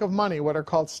chunk of money, what are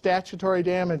called statutory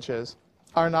damages,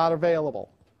 are not available.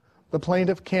 The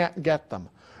plaintiff can't get them.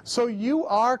 So you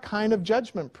are kind of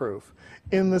judgment proof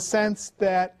in the sense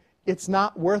that it's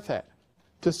not worth it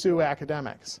to sue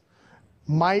academics.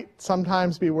 Might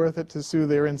sometimes be worth it to sue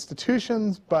their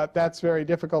institutions, but that's very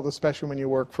difficult, especially when you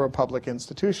work for a public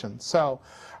institution. So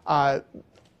I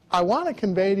want to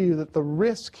convey to you that the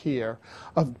risk here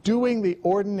of doing the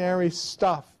ordinary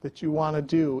stuff that you want to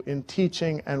do in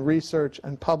teaching and research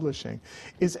and publishing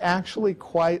is actually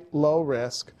quite low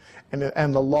risk, and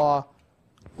the law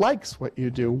likes what you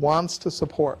do, wants to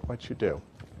support what you do.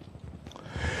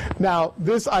 Now,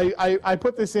 this I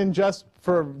put this in just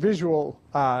for visual.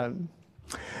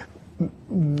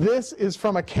 This is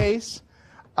from a case.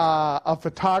 A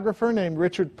photographer named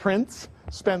Richard Prince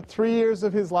spent 3 years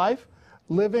of his life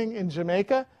living in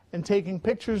Jamaica and taking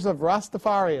pictures of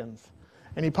Rastafarians.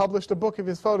 And he published a book of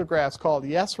his photographs called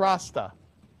Yes, Rasta.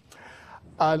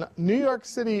 A New York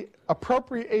City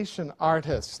appropriation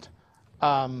artist,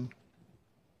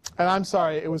 and I'm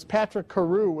sorry, it was Patrick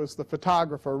Carew was the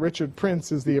photographer. Richard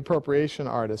Prince is the appropriation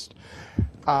artist.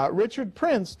 Richard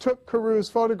Prince took Carew's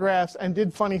photographs and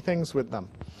did funny things with them.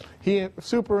 He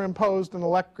superimposed an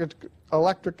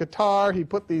electric guitar. He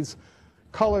put these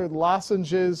colored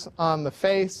lozenges on the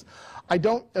face.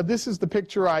 This is the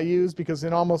picture I use because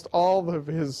in almost all of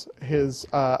his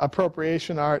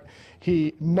appropriation art,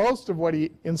 most of what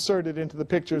he inserted into the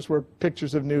pictures were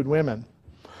pictures of nude women.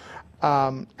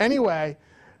 Anyway,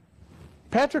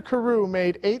 Patrick Carew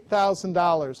made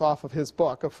 $8,000 off of his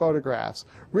book of photographs.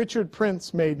 Richard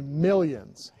Prince made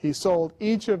millions. He sold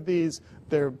each of these.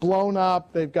 They're blown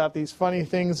up. They've got these funny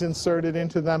things inserted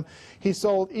into them. He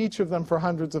sold each of them for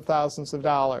hundreds of thousands of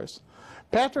dollars.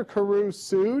 Patrick Carew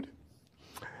sued.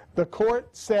 The court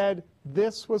said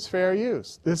this was fair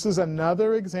use. This is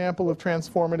another example of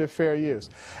transformative fair use.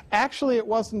 Actually, it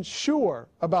wasn't sure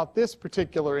about this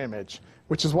particular image,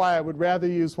 which is why I would rather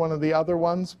use one of the other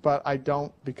ones, but I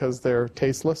don't because they're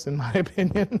tasteless in my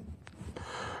opinion.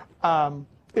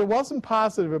 It wasn't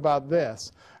positive about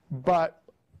this, but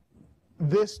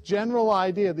this general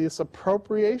idea, this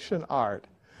appropriation art,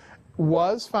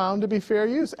 was found to be fair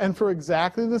use, and for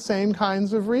exactly the same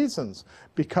kinds of reasons.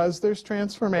 Because there's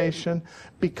transformation,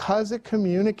 because it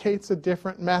communicates a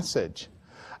different message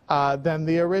than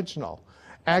the original.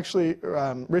 Actually,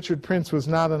 Richard Prince was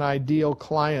not an ideal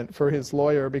client for his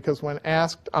lawyer because when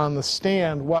asked on the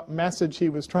stand what message he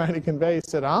was trying to convey, he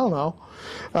said, "I don't know."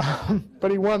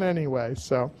 But he won anyway,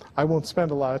 so I won't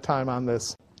spend a lot of time on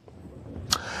this.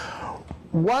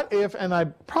 What if, and I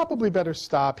probably better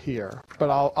stop here, but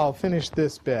I'll finish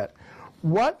this bit.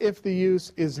 What if the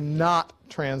use is not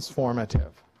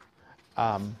transformative?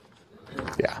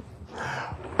 Yeah.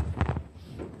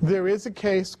 There is a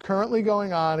case currently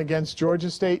going on against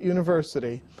Georgia State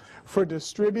University for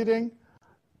distributing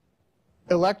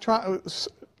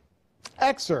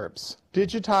excerpts,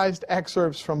 digitized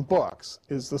excerpts from books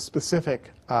is the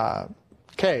specific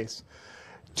case,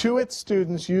 to its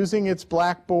students using its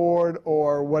Blackboard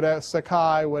or whatever,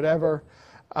 Sakai, whatever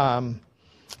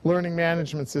learning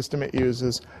management system it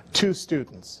uses, to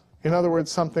students. In other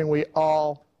words, something we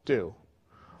all do.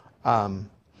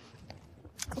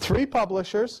 3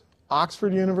 publishers,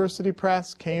 Oxford University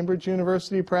Press, Cambridge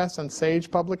University Press, and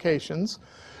Sage Publications,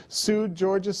 sued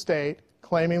Georgia State,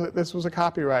 claiming that this was a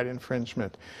copyright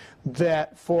infringement.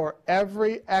 That for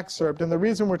every excerpt, and the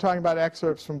reason we're talking about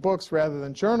excerpts from books rather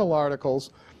than journal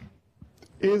articles,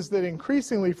 is that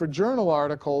increasingly for journal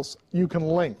articles, you can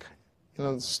link. You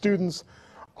know, students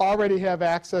already have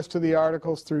access to the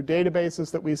articles through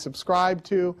databases that we subscribe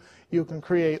to. You can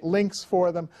create links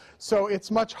for them. So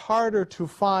it's much harder to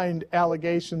find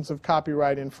allegations of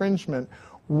copyright infringement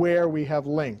where we have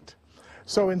linked.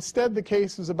 So instead, the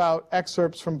case is about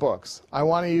excerpts from books. I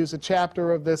want to use a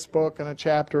chapter of this book and a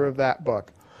chapter of that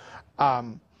book.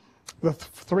 The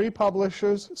 3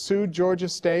 publishers sued Georgia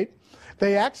State.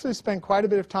 They actually spent quite a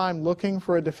bit of time looking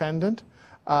for a defendant.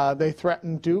 They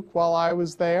threatened Duke while I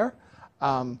was there.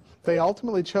 They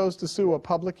ultimately chose to sue a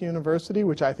public university,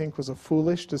 which I think was a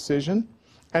foolish decision,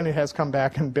 and it has come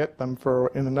back and bit them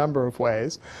in a number of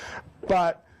ways.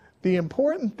 But the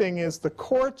important thing is the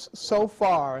courts so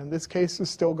far, and this case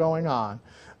is still going on,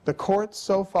 the courts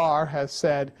so far has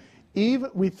said,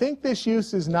 we think this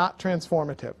use is not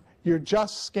transformative. You're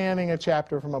just scanning a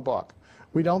chapter from a book.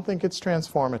 We don't think it's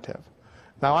transformative.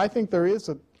 Now, I think there is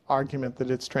an argument that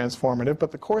it's transformative,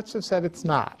 but the courts have said it's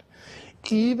not.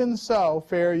 Even so,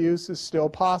 fair use is still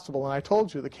possible, and I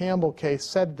told you the Campbell case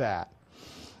said that.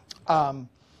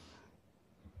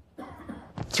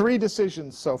 3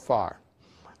 decisions so far.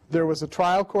 There was a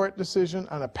trial court decision,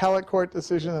 an appellate court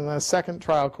decision, and a second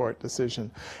trial court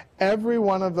decision. Every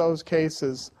one of those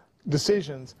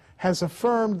decisions, has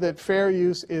affirmed that fair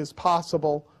use is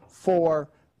possible for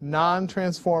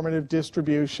non-transformative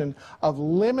distribution of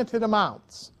limited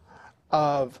amounts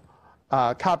of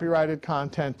copyrighted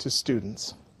content to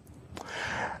students.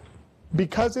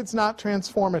 Because it's not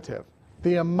transformative,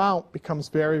 the amount becomes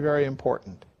very, very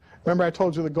important. Remember I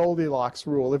told you the Goldilocks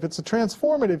rule. If it's a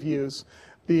transformative use,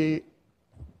 the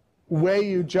way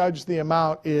you judge the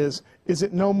amount is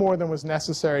it no more than was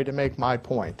necessary to make my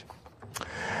point?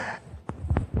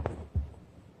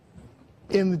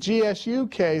 In the GSU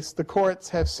case, the courts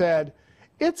have said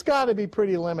it's got to be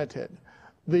pretty limited.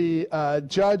 The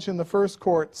judge in the first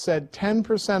court said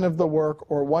 10% of the work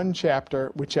or 1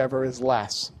 chapter, whichever is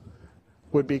less,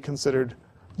 would be considered,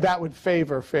 that would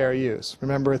favor fair use.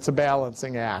 Remember, it's a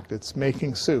balancing act. It's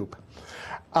making soup.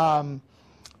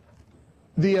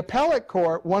 The appellate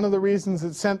court, one of the reasons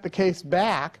it sent the case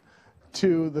back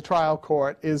to the trial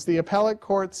court is the appellate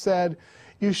court said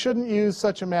you shouldn't use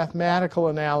such a mathematical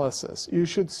analysis. You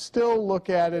should still look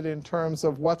at it in terms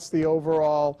of what's the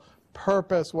overall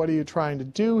purpose, what are you trying to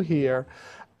do here?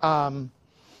 And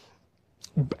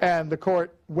the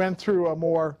court went through a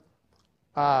more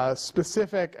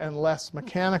specific and less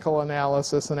mechanical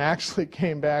analysis and actually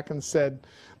came back and said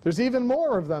there's even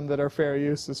more of them that are fair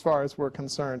use as far as we're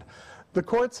concerned. The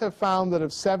courts have found that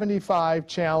of 75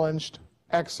 challenged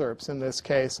excerpts in this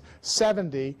case,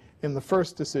 70 in the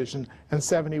first decision and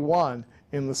 71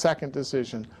 in the second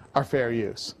decision are fair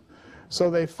use. So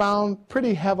they found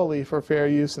pretty heavily for fair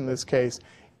use in this case,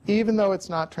 even though it's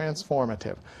not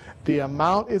transformative. The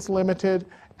amount is limited,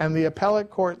 and the appellate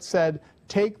court said,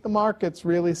 take the markets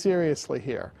really seriously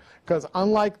here, because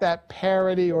unlike that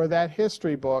parody or that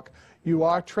history book, you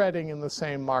are treading in the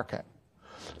same market.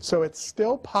 So it's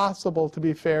still possible to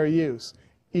be fair use,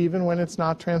 even when it's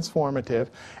not transformative,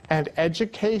 and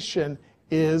education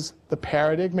is the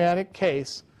paradigmatic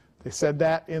case. They said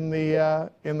that in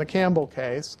the Campbell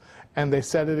case, and they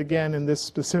said it again in this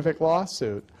specific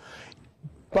lawsuit.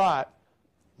 But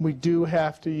we do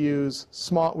have to use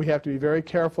we have to be very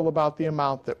careful about the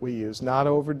amount that we use, not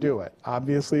overdo it.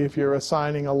 Obviously, if you're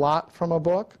assigning a lot from a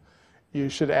book, you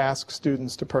should ask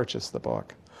students to purchase the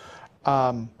book.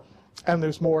 And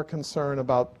there's more concern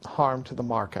about harm to the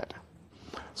market.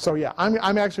 So yeah, I'm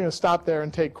actually going to stop there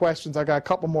and take questions. I got a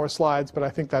couple more slides, but I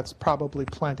think that's probably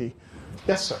plenty.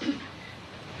 Yes, sir.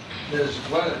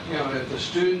 If the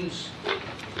students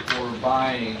were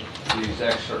buying these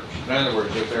excerpts, in other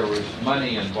words, if there was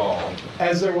money involved,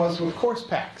 as there was with course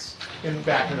packs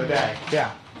back in the day,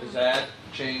 yeah. Does that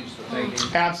change the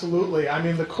thinking? Absolutely. I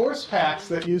mean, the course packs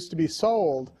that used to be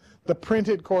sold, the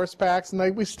printed course packs,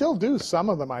 and we still do some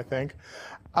of them, I think,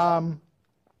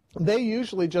 they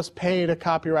usually just paid a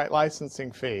copyright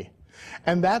licensing fee.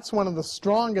 And that's one of the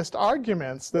strongest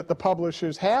arguments that the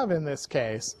publishers have in this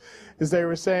case, is they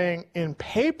were saying in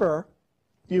paper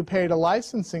you paid a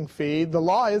licensing fee. The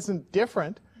law isn't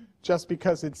different just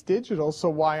because it's digital, so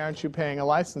why aren't you paying a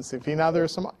licensing fee? Now, there are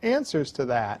some answers to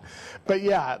that. But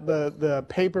yeah, the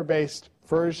paper-based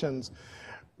versions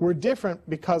were different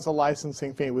because a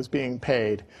licensing fee was being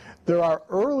paid. There are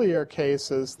earlier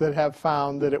cases that have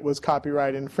found that it was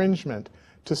copyright infringement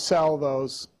to sell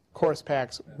those course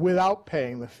packs without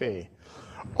paying the fee.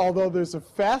 Although there's a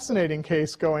fascinating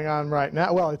case going on right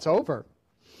now. Well, it's over.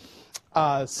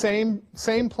 Same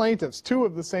plaintiffs, two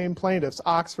of the same plaintiffs,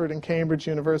 Oxford and Cambridge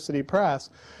University Press,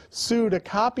 sued a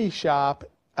copy shop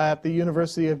at the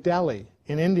University of Delhi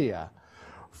in India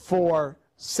for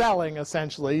selling,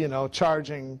 essentially,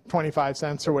 charging 25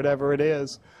 cents or whatever it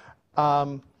is,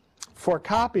 for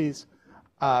copies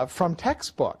from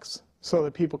textbooks so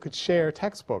that people could share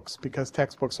textbooks, because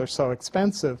textbooks are so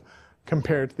expensive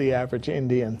compared to the average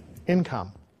Indian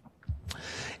income.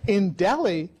 In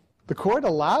Delhi, the court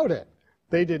allowed it.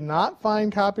 They did not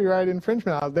find copyright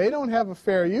infringement. Now, they don't have a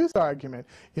fair use argument.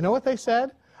 You know what they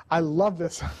said? I love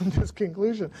this, this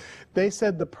conclusion. They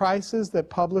said the prices that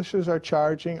publishers are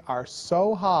charging are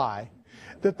so high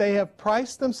that they have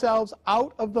priced themselves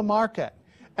out of the market,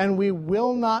 and we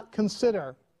will not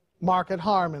consider market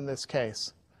harm in this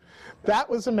case. That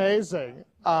was amazing.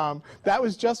 That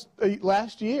was just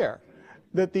last year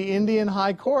that the Indian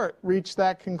High Court reached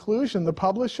that conclusion. The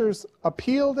publishers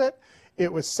appealed it.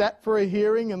 It was set for a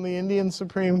hearing in the Indian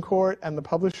Supreme Court, and the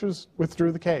publishers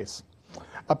withdrew the case,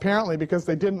 apparently because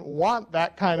they didn't want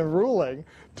that kind of ruling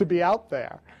to be out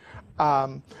there.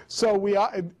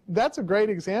 That's a great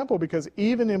example, because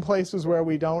even in places where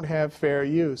we don't have fair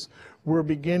use, we're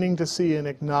beginning to see an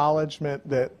acknowledgement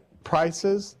that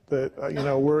prices, that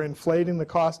we're inflating the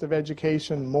cost of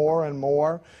education more and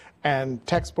more, and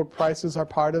textbook prices are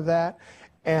part of that,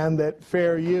 and that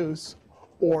fair use,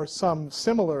 or some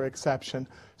similar exception,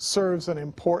 serves an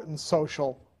important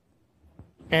social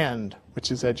end,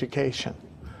 which is education.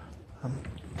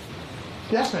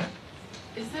 Yes, ma'am?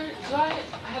 I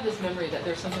have this memory that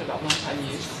there's something about one-time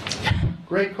use.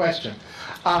 Great question.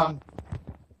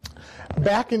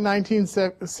 Back in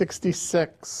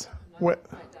 1966,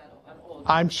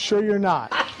 I'm sure you're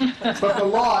not, but the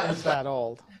law is that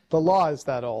old. The law is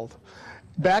that old.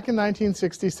 Back in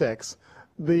 1966,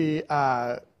 the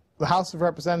House of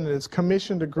Representatives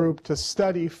commissioned a group to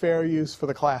study fair use for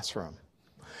the classroom.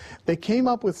 They came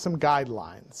up with some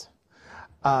guidelines.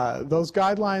 Those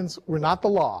guidelines were not the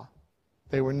law.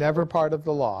 They were never part of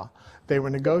the law. They were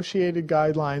negotiated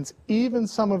guidelines. Even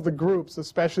some of the groups,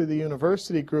 especially the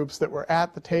university groups that were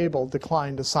at the table,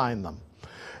 declined to sign them.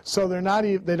 So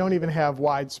they don't even have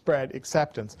widespread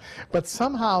acceptance. But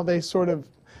somehow they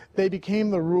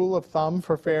became the rule of thumb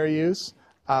for fair use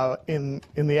in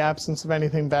the absence of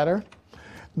anything better.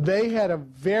 They had a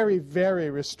very, very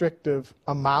restrictive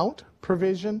amount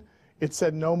provision. It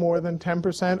said no more than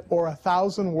 10% or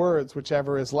 1,000 words,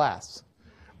 whichever is less,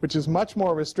 which is much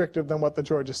more restrictive than what the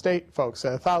Georgia State folks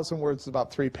said. 1,000 words is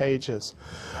about 3 pages.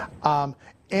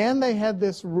 And they had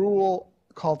this rule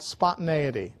called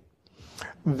spontaneity,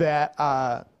 that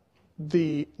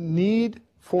the need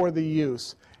for the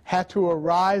use had to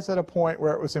arise at a point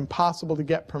where it was impossible to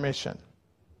get permission.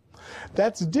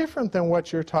 That's different than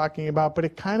what you're talking about, but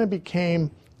it kind of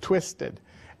became twisted.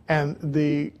 And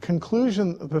the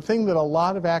conclusion, the thing that a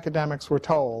lot of academics were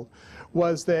told,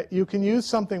 was that you can use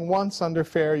something once under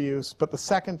fair use, but the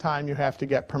second time you have to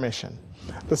get permission.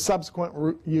 The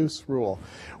subsequent use rule.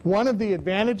 One of the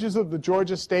advantages of the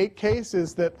Georgia State case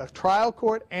is that the trial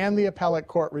court and the appellate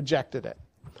court rejected it.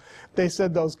 They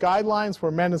said those guidelines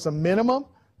were meant as a minimum.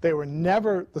 They were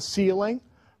never the ceiling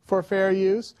for fair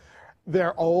use.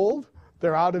 They're old.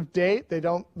 They're out of date. They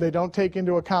don't take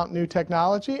into account new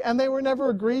technology, and they were never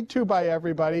agreed to by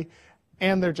everybody,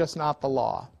 and they're just not the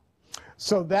law.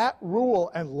 So that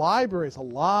rule, and libraries, a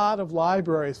lot of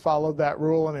libraries followed that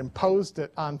rule and imposed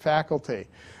it on faculty.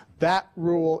 That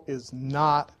rule is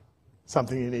not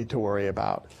something you need to worry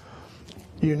about.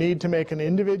 You need to make an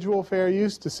individual fair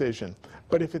use decision.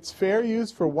 But if it's fair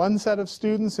use for one set of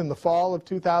students in the fall of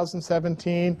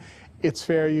 2017, it's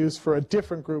fair use for a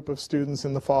different group of students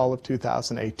in the fall of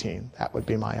 2018. That would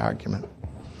be my argument.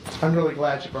 I'm really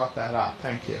glad you brought that up.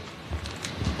 Thank you.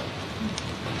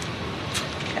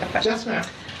 Yes, ma'am.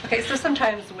 Okay, so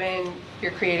sometimes when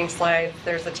you're creating slides,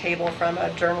 there's a table from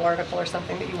a journal article or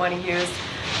something that you want to use.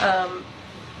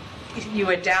 you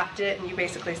adapt it and you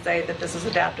basically say that this is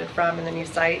adapted from, and then you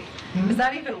cite. Is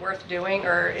that even worth doing,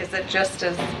 or is it just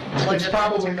as It's legitimate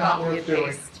probably to not copy worth and doing.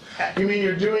 paste? Okay. You mean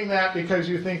you're doing that because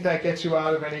you think that gets you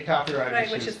out of any copyright Right,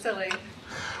 issues? which is silly.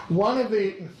 One of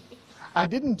the, I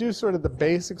didn't do sort of the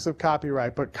basics of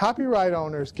copyright, but copyright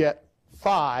owners get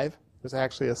 5, there's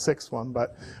actually a 6th one,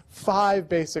 but 5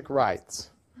 basic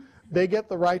rights. They get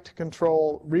the right to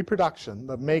control reproduction,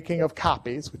 the making of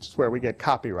copies, which is where we get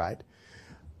copyright,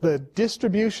 the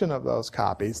distribution of those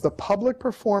copies, the public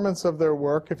performance of their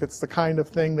work, if it's the kind of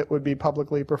thing that would be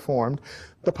publicly performed,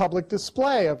 the public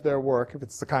display of their work, if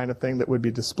it's the kind of thing that would be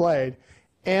displayed,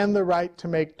 and the right to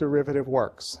make derivative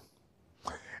works.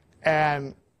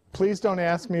 And please don't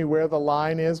ask me where the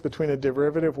line is between a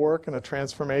derivative work and a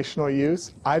transformational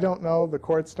use. I don't know, the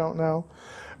courts don't know.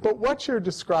 But what you're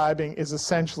describing is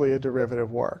essentially a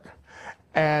derivative work.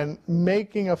 And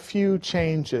making a few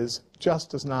changes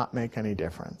just does not make any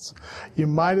difference. You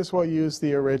might as well use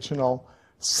the original,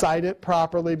 cite it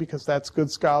properly because that's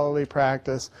good scholarly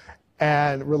practice,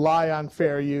 and rely on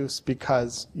fair use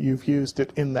because you've used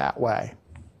it in that way.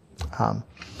 So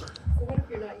what if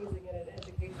you're not using it in an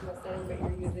educational setting, but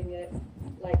you're using it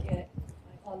like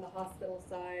on the hospital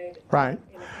side? Right.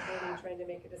 In a committee trying to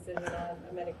make a decision on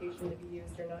a medication to be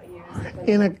used or not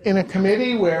used? In a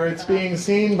committee where it's being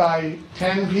seen by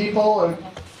 10 people,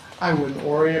 I wouldn't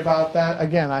worry about that.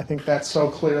 Again, I think that's so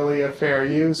clearly a fair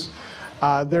use.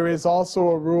 There is also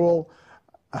a rule,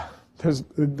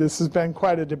 this has been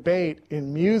quite a debate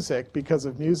in music because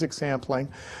of music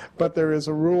sampling, but there is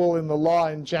a rule in the law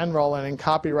in general and in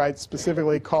copyright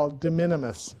specifically called de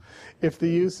minimis. If the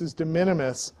use is de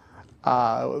minimis,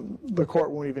 the court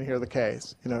won't even hear the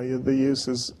case. You know, the use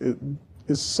is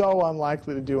so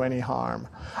unlikely to do any harm.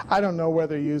 I don't know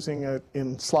whether using it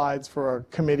in slides for a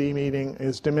committee meeting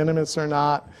is de minimis or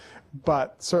not,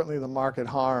 but certainly the market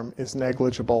harm is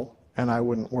negligible, and I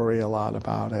wouldn't worry a lot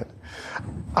about it.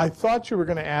 I thought you were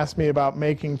going to ask me about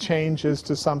making changes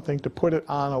to something to put it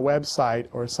on a website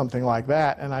or something like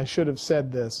that, and I should have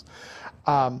said this.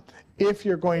 If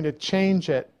you're going to change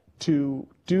it to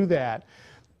do that,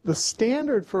 the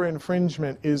standard for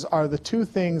infringement are the two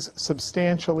things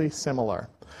substantially similar.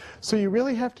 So you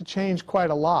really have to change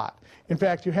quite a lot. In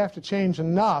fact, you have to change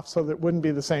enough so that it wouldn't be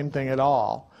the same thing at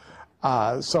all.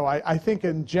 So I think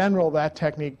in general that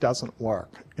technique doesn't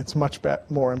work. It's much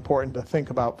more important to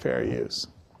think about fair use.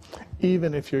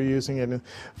 Even if you're using it,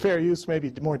 fair use may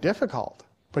be more difficult,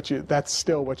 but that's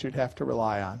still what you'd have to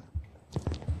rely on.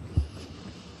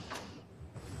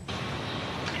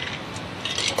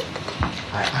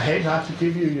 I hate not to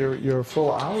give you your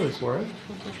full hour's worth.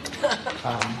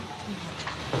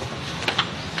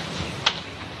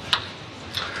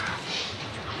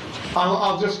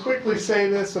 I'll just quickly say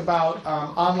this about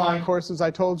online courses. I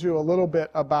told you a little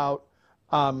bit about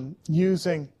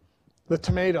using the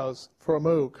tomatoes for a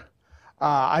MOOC.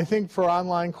 I think for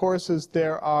online courses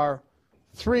there are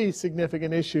 3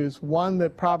 significant issues. One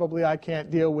that probably I can't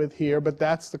deal with here, but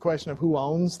that's the question of who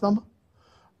owns them.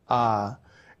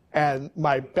 And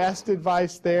my best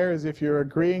advice there is if you're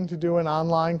agreeing to do an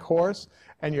online course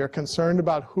and you're concerned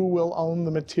about who will own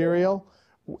the material,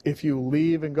 if you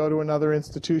leave and go to another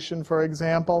institution, for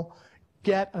example,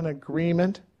 get an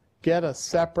agreement, get a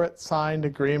separate signed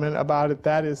agreement about it.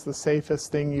 That is the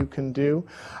safest thing you can do.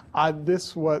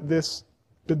 This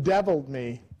bedeviled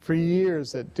me for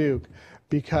years at Duke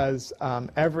because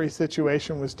every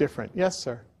situation was different. Yes,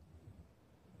 sir?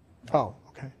 Oh,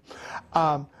 okay.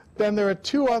 Then there are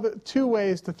two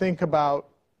ways to think about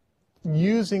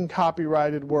using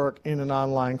copyrighted work in an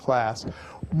online class.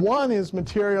 One is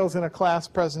materials in a class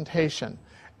presentation,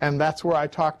 and that's where I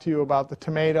talked to you about the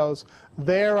tomatoes.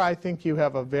 There I think you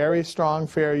have a very strong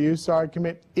fair use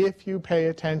argument if you pay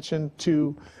attention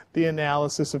to the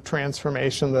analysis of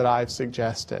transformation that I've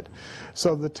suggested.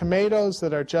 So the tomatoes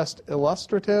that are just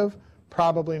illustrative,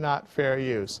 probably not fair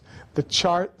use. The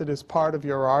chart that is part of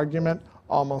your argument,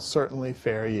 almost certainly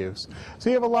fair use. So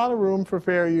you have a lot of room for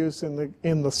fair use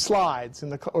in the slides,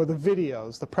 or the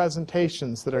videos, the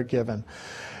presentations that are given.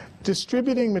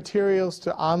 Distributing materials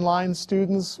to online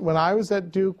students, when I was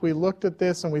at Duke, we looked at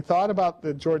this and we thought about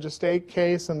the Georgia State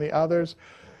case and the others.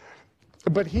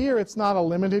 But here it's not a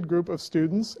limited group of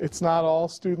students. It's not all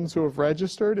students who have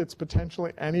registered. It's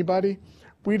potentially anybody.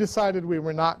 We decided we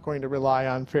were not going to rely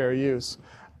on fair use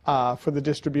for the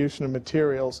distribution of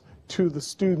materials to the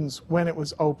students when it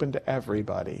was open to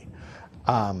everybody.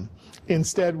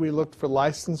 Instead, we looked for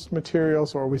licensed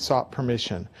materials or we sought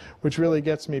permission, which really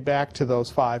gets me back to those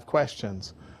 5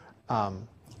 questions.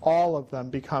 All of them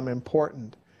become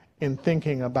important in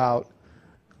thinking about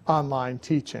online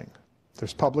teaching.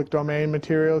 There's public domain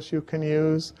materials you can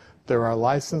use. There are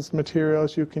licensed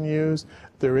materials you can use.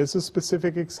 There is a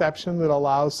specific exception that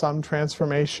allows some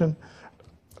transmission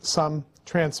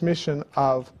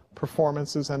of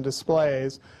performances and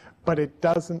displays, but it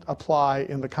doesn't apply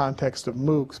in the context of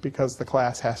MOOCs because the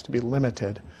class has to be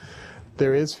limited.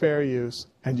 There is fair use,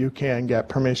 and you can get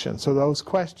permission. So those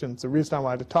questions, the reason I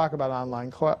wanted to talk about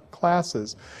online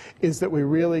classes is that we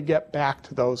really get back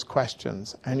to those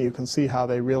questions, and you can see how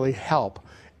they really help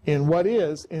in what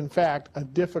is, in fact, a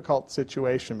difficult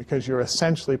situation because you're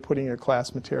essentially putting your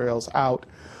class materials out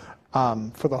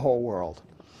for the whole world.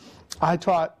 I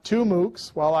taught 2 MOOCs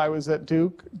while I was at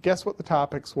Duke. Guess what the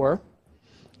topics were?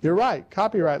 You're right,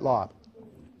 copyright law.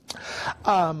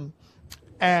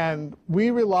 And we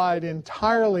relied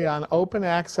entirely on open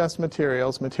access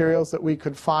materials, materials that we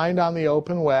could find on the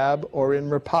open web or in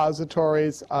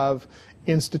repositories of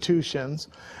institutions,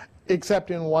 except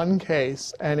in one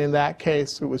case, and in that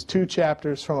case it was 2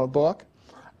 chapters from a book.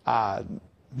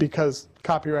 Because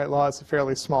copyright law is a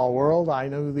fairly small world, I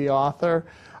knew the author,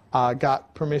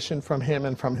 got permission from him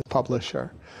and from his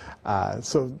publisher.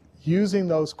 So using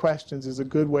those questions is a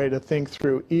good way to think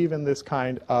through even this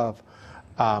kind of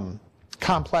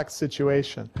complex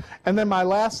situation. And then my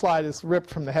last slide is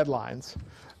ripped from the headlines.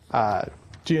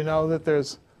 Do you know that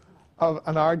there's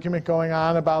an argument going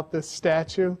on about this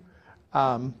statue?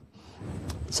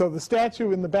 So the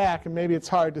statue in the back, and maybe it's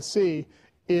hard to see,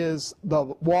 is the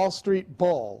Wall Street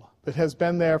Bull that has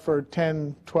been there for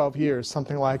 10, 12 years,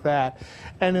 something like that.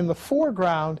 And in the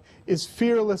foreground is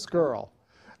Fearless Girl,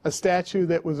 a statue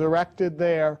that was erected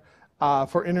there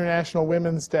for International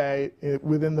Women's Day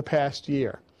within the past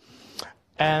year.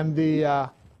 And the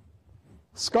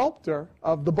sculptor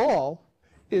of the bull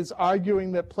is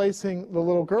arguing that placing the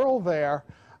little girl there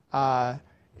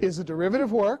is a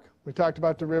derivative work, we talked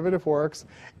about derivative works,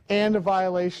 and a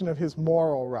violation of his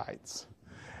moral rights.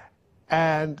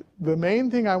 And the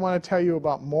main thing I want to tell you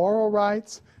about moral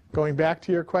rights, going back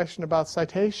to your question about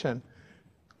citation,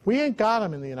 we ain't got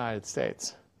them in the United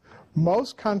States.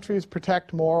 Most countries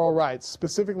protect moral rights,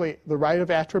 specifically the right of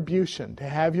attribution, to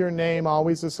have your name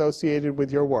always associated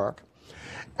with your work,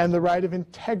 and the right of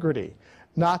integrity,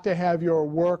 not to have your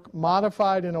work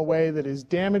modified in a way that is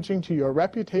damaging to your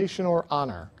reputation or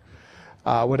honor,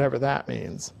 whatever that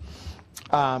means.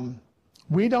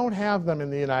 We don't have them in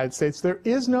the United States. There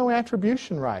is no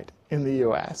attribution right in the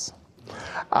US.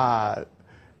 The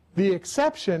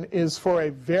exception is for a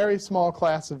very small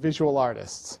class of visual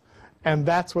artists. And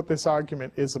that's what this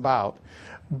argument is about.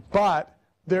 But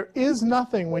there is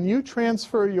nothing, when you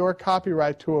transfer your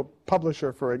copyright to a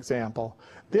publisher, for example,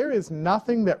 there is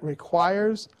nothing that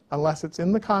requires, unless it's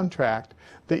in the contract,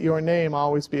 that your name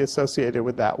always be associated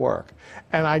with that work.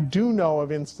 And I do know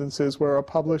of instances where a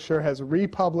publisher has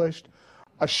republished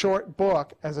a short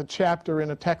book as a chapter in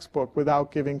a textbook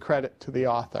without giving credit to the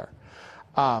author.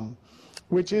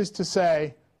 Which is to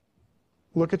say,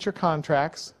 look at your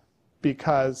contracts,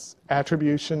 because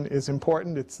attribution is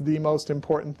important. It's the most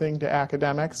important thing to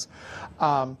academics.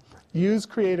 Use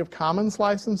Creative Commons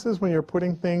licenses when you're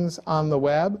putting things on the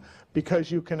web,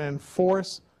 because you can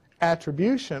enforce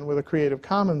attribution with a Creative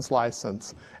Commons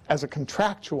license as a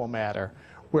contractual matter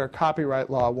where copyright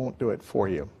law won't do it for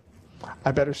you.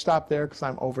 I better stop there because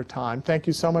I'm over time. Thank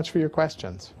you so much for your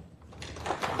questions.